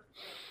apart.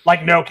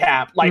 Like, no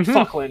cap. Like,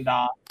 fuck Lin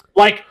Da.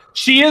 Like,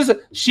 she is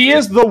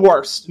the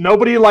worst.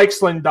 Nobody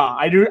likes Lin Da.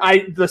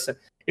 Listen,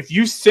 if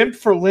you simp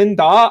for Lin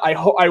Da,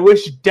 I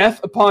wish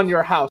death upon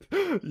your house.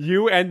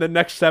 You and the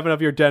next 7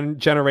 of your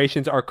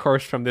generations are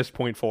cursed from this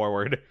point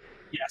forward.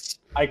 Yes,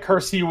 I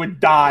curse you would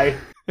die.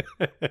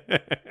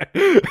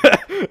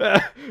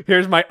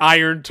 Here's my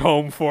iron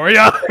tome for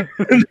you.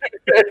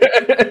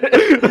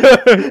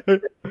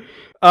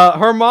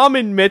 Her mom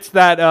admits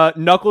that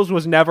Knuckles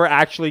was never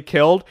actually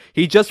killed.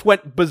 He just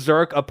went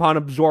berserk upon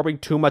absorbing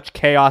too much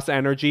chaos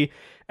energy,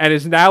 and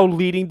is now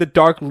leading the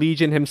Dark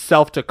Legion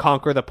himself to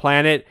conquer the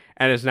planet,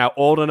 and is now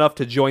old enough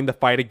to join the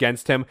fight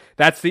against him.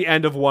 That's the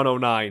end of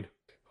 109.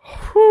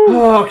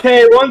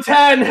 Okay,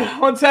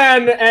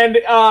 110, and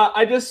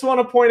I just want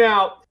to point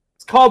out,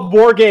 it's called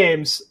War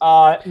Games,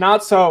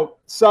 not so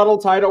subtle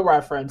title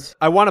reference.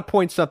 I want to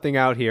point something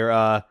out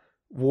here,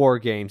 War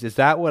Games, is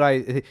that what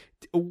I...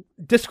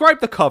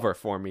 Describe the cover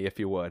for me, if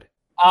you would.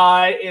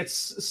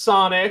 It's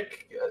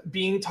Sonic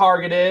being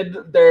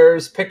targeted,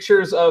 there's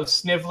pictures of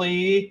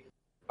Snively,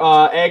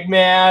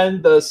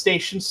 Eggman, the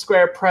Station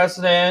Square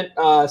president,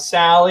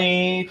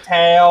 Sally,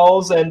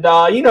 Tails, and,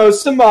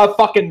 some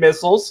fucking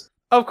missiles.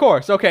 Of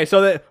course. Okay,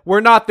 so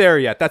we're not there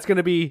yet. That's going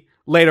to be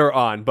later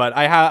on, but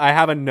I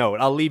have a note.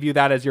 I'll leave you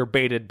that as your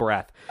bated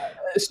breath.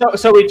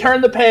 So we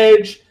turn the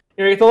page.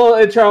 You get the little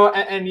intro,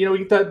 and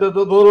we get the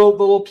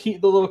little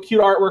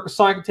cute artwork of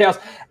Sonic and Tails,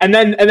 and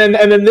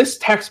then this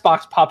text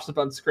box pops up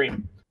on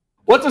screen.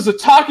 What does a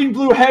talking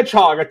blue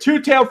hedgehog, a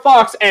two-tailed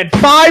fox, and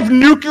 5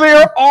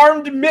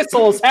 nuclear-armed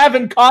missiles have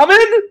in common?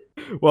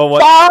 Well,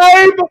 what?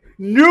 5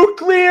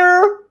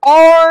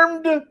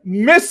 nuclear-armed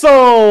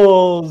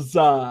missiles.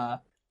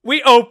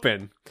 We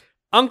open.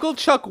 Uncle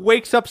Chuck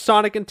wakes up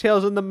Sonic and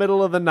Tails in the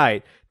middle of the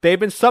night. They've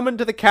been summoned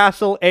to the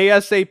castle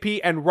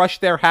ASAP and rush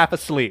there half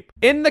asleep.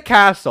 In the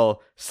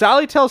castle,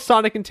 Sally tells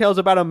Sonic and Tails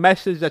about a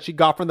message that she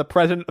got from the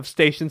president of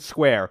Station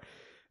Square.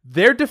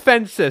 Their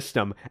defense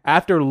system,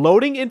 after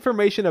loading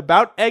information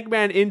about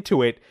Eggman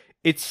into it,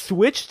 it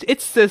switched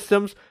its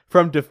systems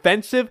from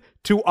defensive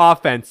to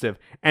offensive,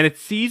 and it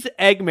sees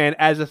Eggman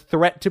as a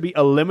threat to be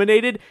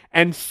eliminated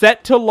and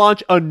set to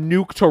launch a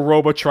nuke to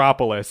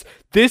Robotropolis.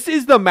 This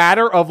is the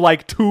matter of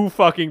like 2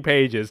 fucking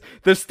pages.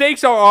 The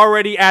stakes are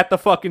already at the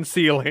fucking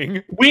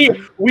ceiling.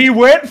 We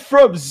went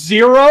from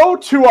 0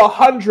 to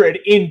 100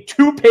 in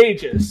 2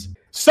 pages.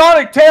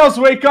 Sonic, Tails,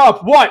 wake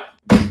up. What?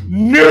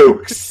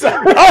 Nukes!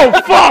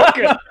 Oh, fuck!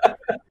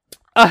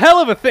 A hell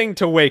of a thing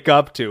to wake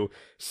up to.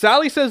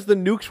 Sally says the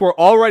nukes were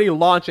already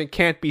launched and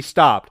can't be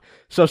stopped.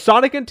 So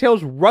Sonic and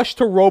Tails rush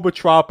to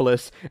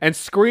Robotropolis and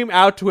scream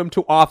out to him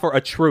to offer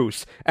a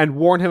truce and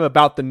warn him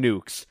about the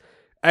nukes.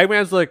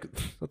 Eggman's like,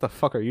 what the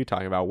fuck are you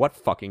talking about? What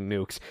fucking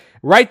nukes?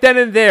 Right then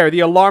and there,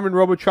 the alarm in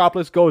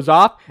Robotropolis goes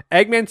off.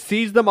 Eggman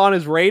sees them on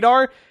his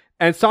radar,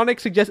 and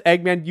Sonic suggests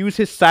Eggman use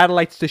his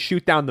satellites to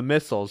shoot down the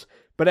missiles.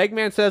 But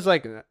Eggman says,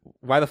 like,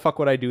 why the fuck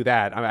would I do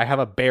that? I have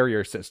a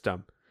barrier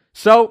system.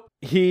 So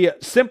he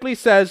simply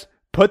says,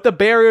 put the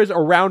barriers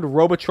around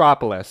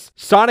Robotropolis.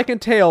 Sonic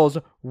and Tails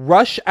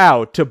rush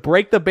out to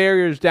break the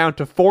barriers down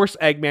to force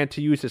Eggman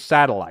to use his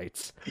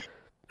satellites.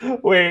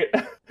 Wait,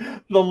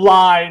 the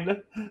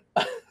line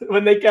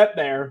when they get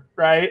there,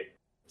 right?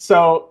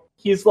 So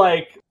he's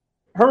like,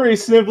 hurry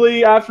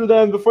snivelly after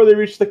them before they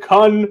reach the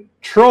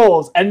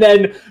controls. And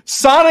then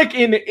Sonic,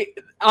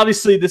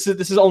 obviously this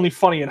is only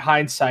funny in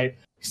hindsight,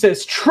 he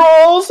says,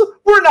 trolls?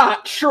 We're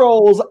not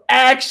trolls,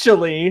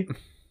 actually.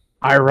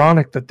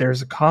 Ironic that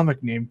there's a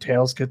comic named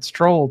Tails Gets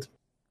Trolled.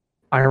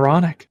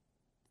 Ironic.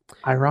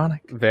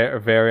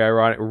 Very, very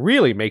ironic.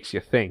 Really makes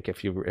you think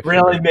if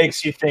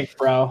makes you think,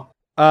 bro.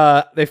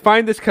 They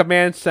find this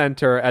command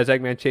center as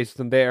Eggman chases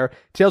them there.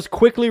 Tails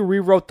quickly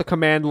rewrote the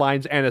command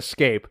lines and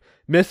escape.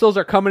 Missiles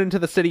are coming into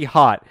the city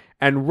hot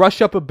and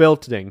rush up a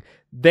building.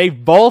 They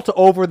vault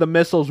over the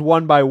missiles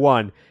one by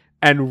one.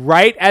 And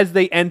right as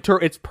they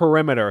enter its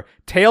perimeter,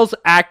 Tails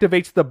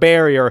activates the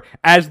barrier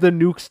as the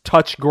nukes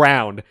touch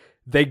ground.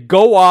 They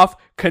go off,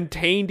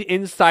 contained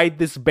inside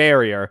this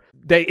barrier.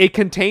 It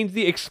contains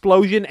the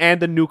explosion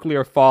and the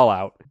nuclear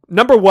fallout.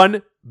 Number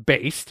 1,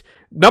 based.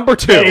 Number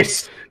 2,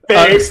 based.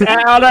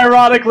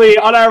 unironically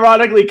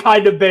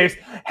kind of based.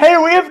 Hey,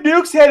 we have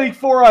nukes heading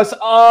for us.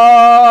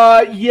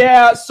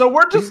 Yeah, so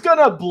we're just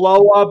gonna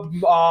blow up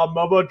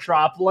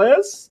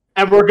Mobotropolis,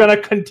 and we're gonna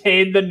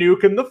contain the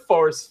nuke in the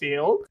force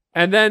field.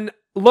 And then,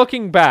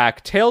 looking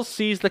back, Tails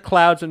sees the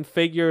clouds and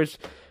figures,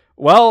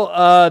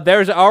 well,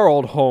 there's our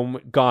old home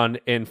gone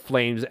in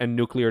flames and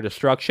nuclear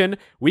destruction.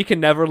 We can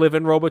never live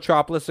in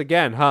Robotropolis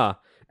again, huh?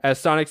 As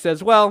Sonic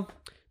says, well,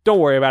 don't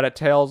worry about it,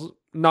 Tails.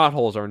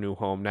 Knothole's our new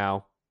home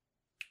now.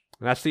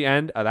 And that's the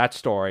end of that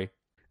story.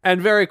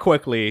 And very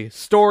quickly,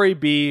 story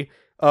B,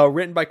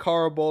 written by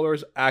Carl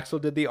Bowlers. Axel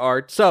did the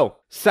art. So,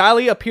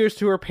 Sally appears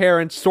to her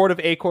parents, sword of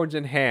acorns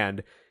in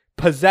hand,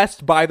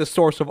 possessed by the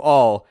source of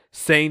all,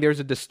 saying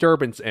there's a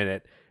disturbance in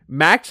it.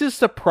 Max is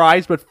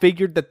surprised but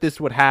figured that this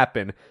would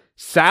happen.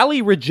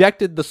 Sally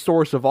rejected the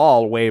source of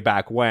all way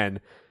back when,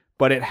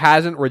 but it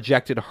hasn't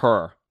rejected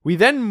her. We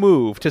then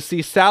move to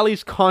see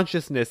Sally's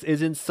consciousness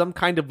is in some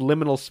kind of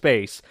liminal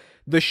space.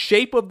 The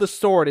shape of the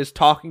sword is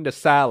talking to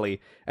Sally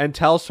and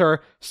tells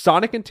her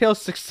Sonic and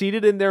Tails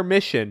succeeded in their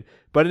mission,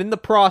 but in the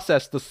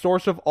process, the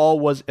source of all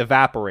was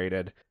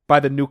evaporated by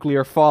the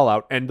nuclear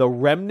fallout, and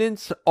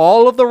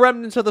all of the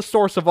remnants of the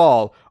source of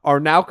all are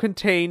now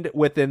contained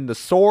within the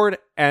sword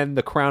and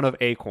the crown of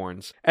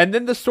acorns. And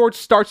then the sword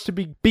starts to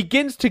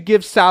begins to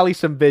give Sally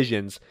some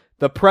visions,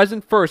 the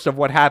present first of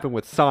what happened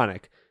with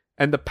Sonic,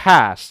 and the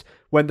past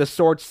when the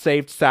sword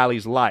saved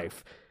Sally's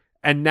life,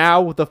 and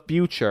now the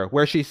future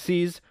where she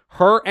sees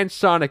her and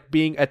Sonic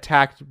being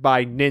attacked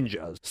by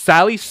ninjas.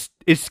 Sally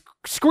is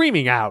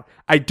screaming out,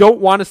 I don't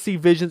want to see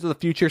visions of the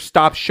future,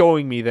 stop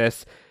showing me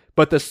this.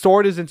 But the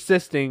sword is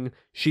insisting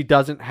she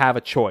doesn't have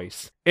a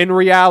choice. In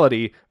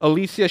reality,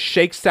 Alicia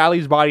shakes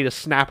Sally's body to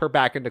snap her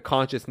back into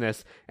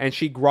consciousness, and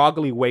she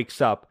groggily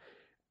wakes up.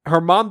 Her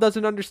mom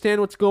doesn't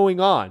understand what's going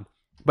on,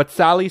 but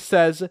Sally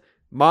says,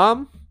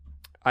 Mom,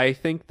 I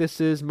think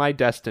this is my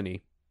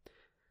destiny.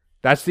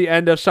 That's the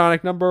end of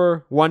Sonic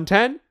number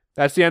 110.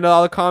 That's the end of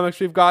all the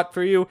comics we've got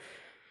for you.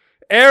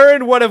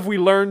 Aaron, what have we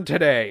learned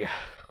today?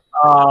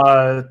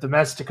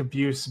 Domestic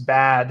abuse,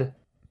 bad.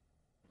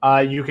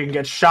 You can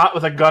get shot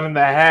with a gun in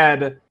the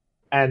head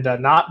and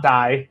not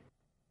die.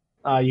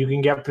 You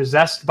can get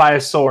possessed by a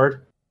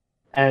sword.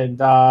 And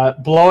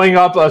blowing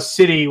up a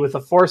city with a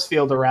force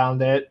field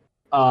around it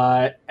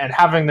and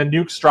having the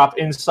nukes drop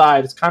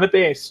inside is kind of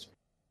based.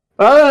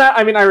 But other than that,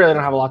 I mean, I really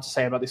don't have a lot to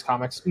say about these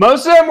comics.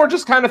 Most of them were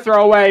just kind of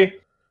throwaway.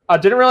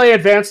 Didn't really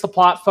advance the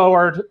plot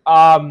forward.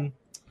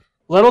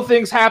 Little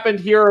things happened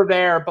here or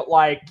there, but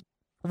like...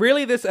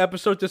 Really, this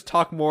episode just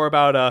talked more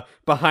about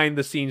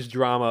behind-the-scenes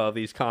drama of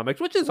these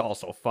comics, which is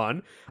also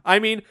fun. I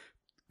mean,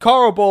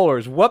 Carl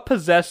Bowlers, what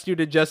possessed you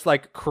to just,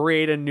 like,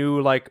 create a new,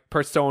 like,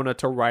 persona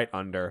to write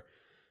under?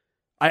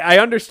 I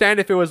understand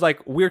if it was,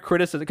 like, weird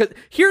criticism, because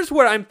here's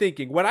what I'm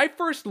thinking. When I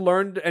first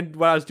learned and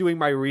when I was doing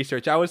my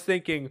research, I was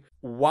thinking,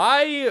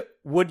 why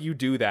would you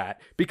do that?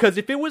 Because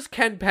if it was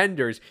Ken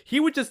Penders, he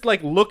would just,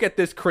 like, look at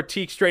this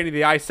critique straight in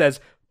the eye, says,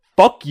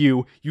 fuck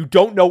you, you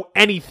don't know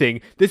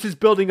anything. This is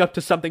building up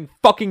to something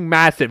fucking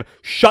massive.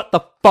 Shut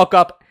the fuck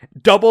up.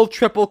 Double,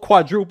 triple,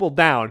 quadruple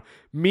down.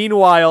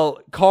 Meanwhile,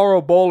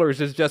 Carl Bowlers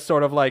is just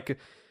sort of like,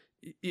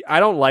 I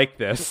don't like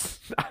this.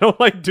 I don't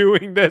like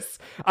doing this.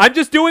 I'm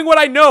just doing what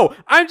I know.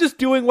 I'm just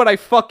doing what I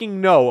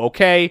fucking know,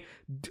 okay?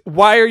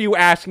 Why are you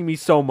asking me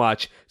so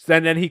much?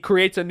 And then he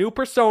creates a new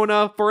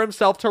persona for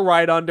himself to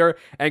write under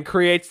and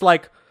creates,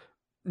 like,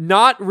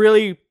 not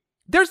really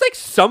there's like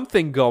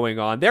something going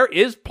on. There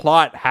is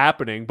plot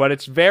happening, but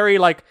it's very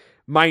like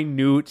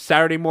minute,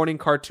 Saturday morning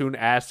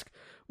cartoon-esque,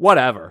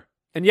 whatever.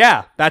 And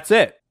yeah, that's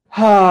it.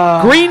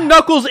 Green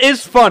Knuckles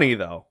is funny,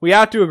 though. We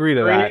have to agree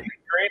to that.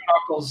 Green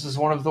Knuckles is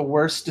one of the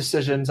worst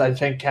decisions I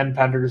think Ken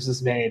Penders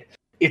has made.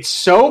 It's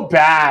so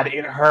bad,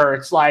 it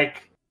hurts.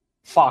 Like,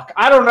 fuck.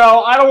 I don't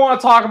know. I don't want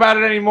to talk about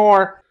it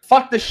anymore.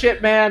 Fuck the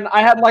shit, man.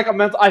 I had like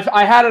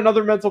I had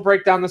another mental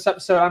breakdown this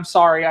episode. I'm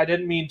sorry. I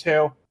didn't mean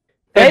to.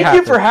 Thank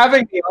you for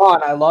having me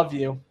on. I love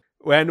you.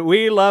 When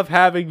we love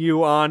having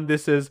you on,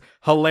 this is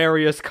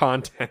hilarious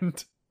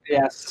content.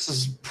 Yes, this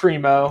is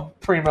primo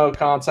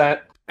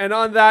content. And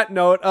on that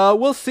note,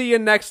 we'll see you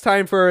next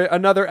time for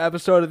another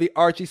episode of the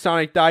Archie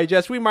Sonic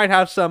Digest. We might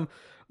have some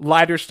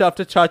lighter stuff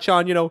to touch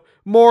on,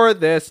 more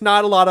of this.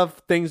 Not a lot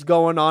of things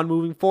going on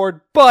moving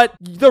forward, but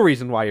the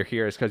reason why you're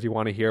here is because you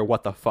want to hear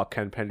what the fuck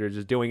Ken Penders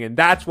is doing, and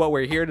that's what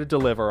we're here to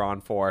deliver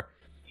on for.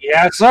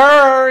 Yes,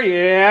 sir!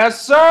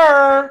 Yes,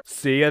 sir!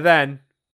 See you then.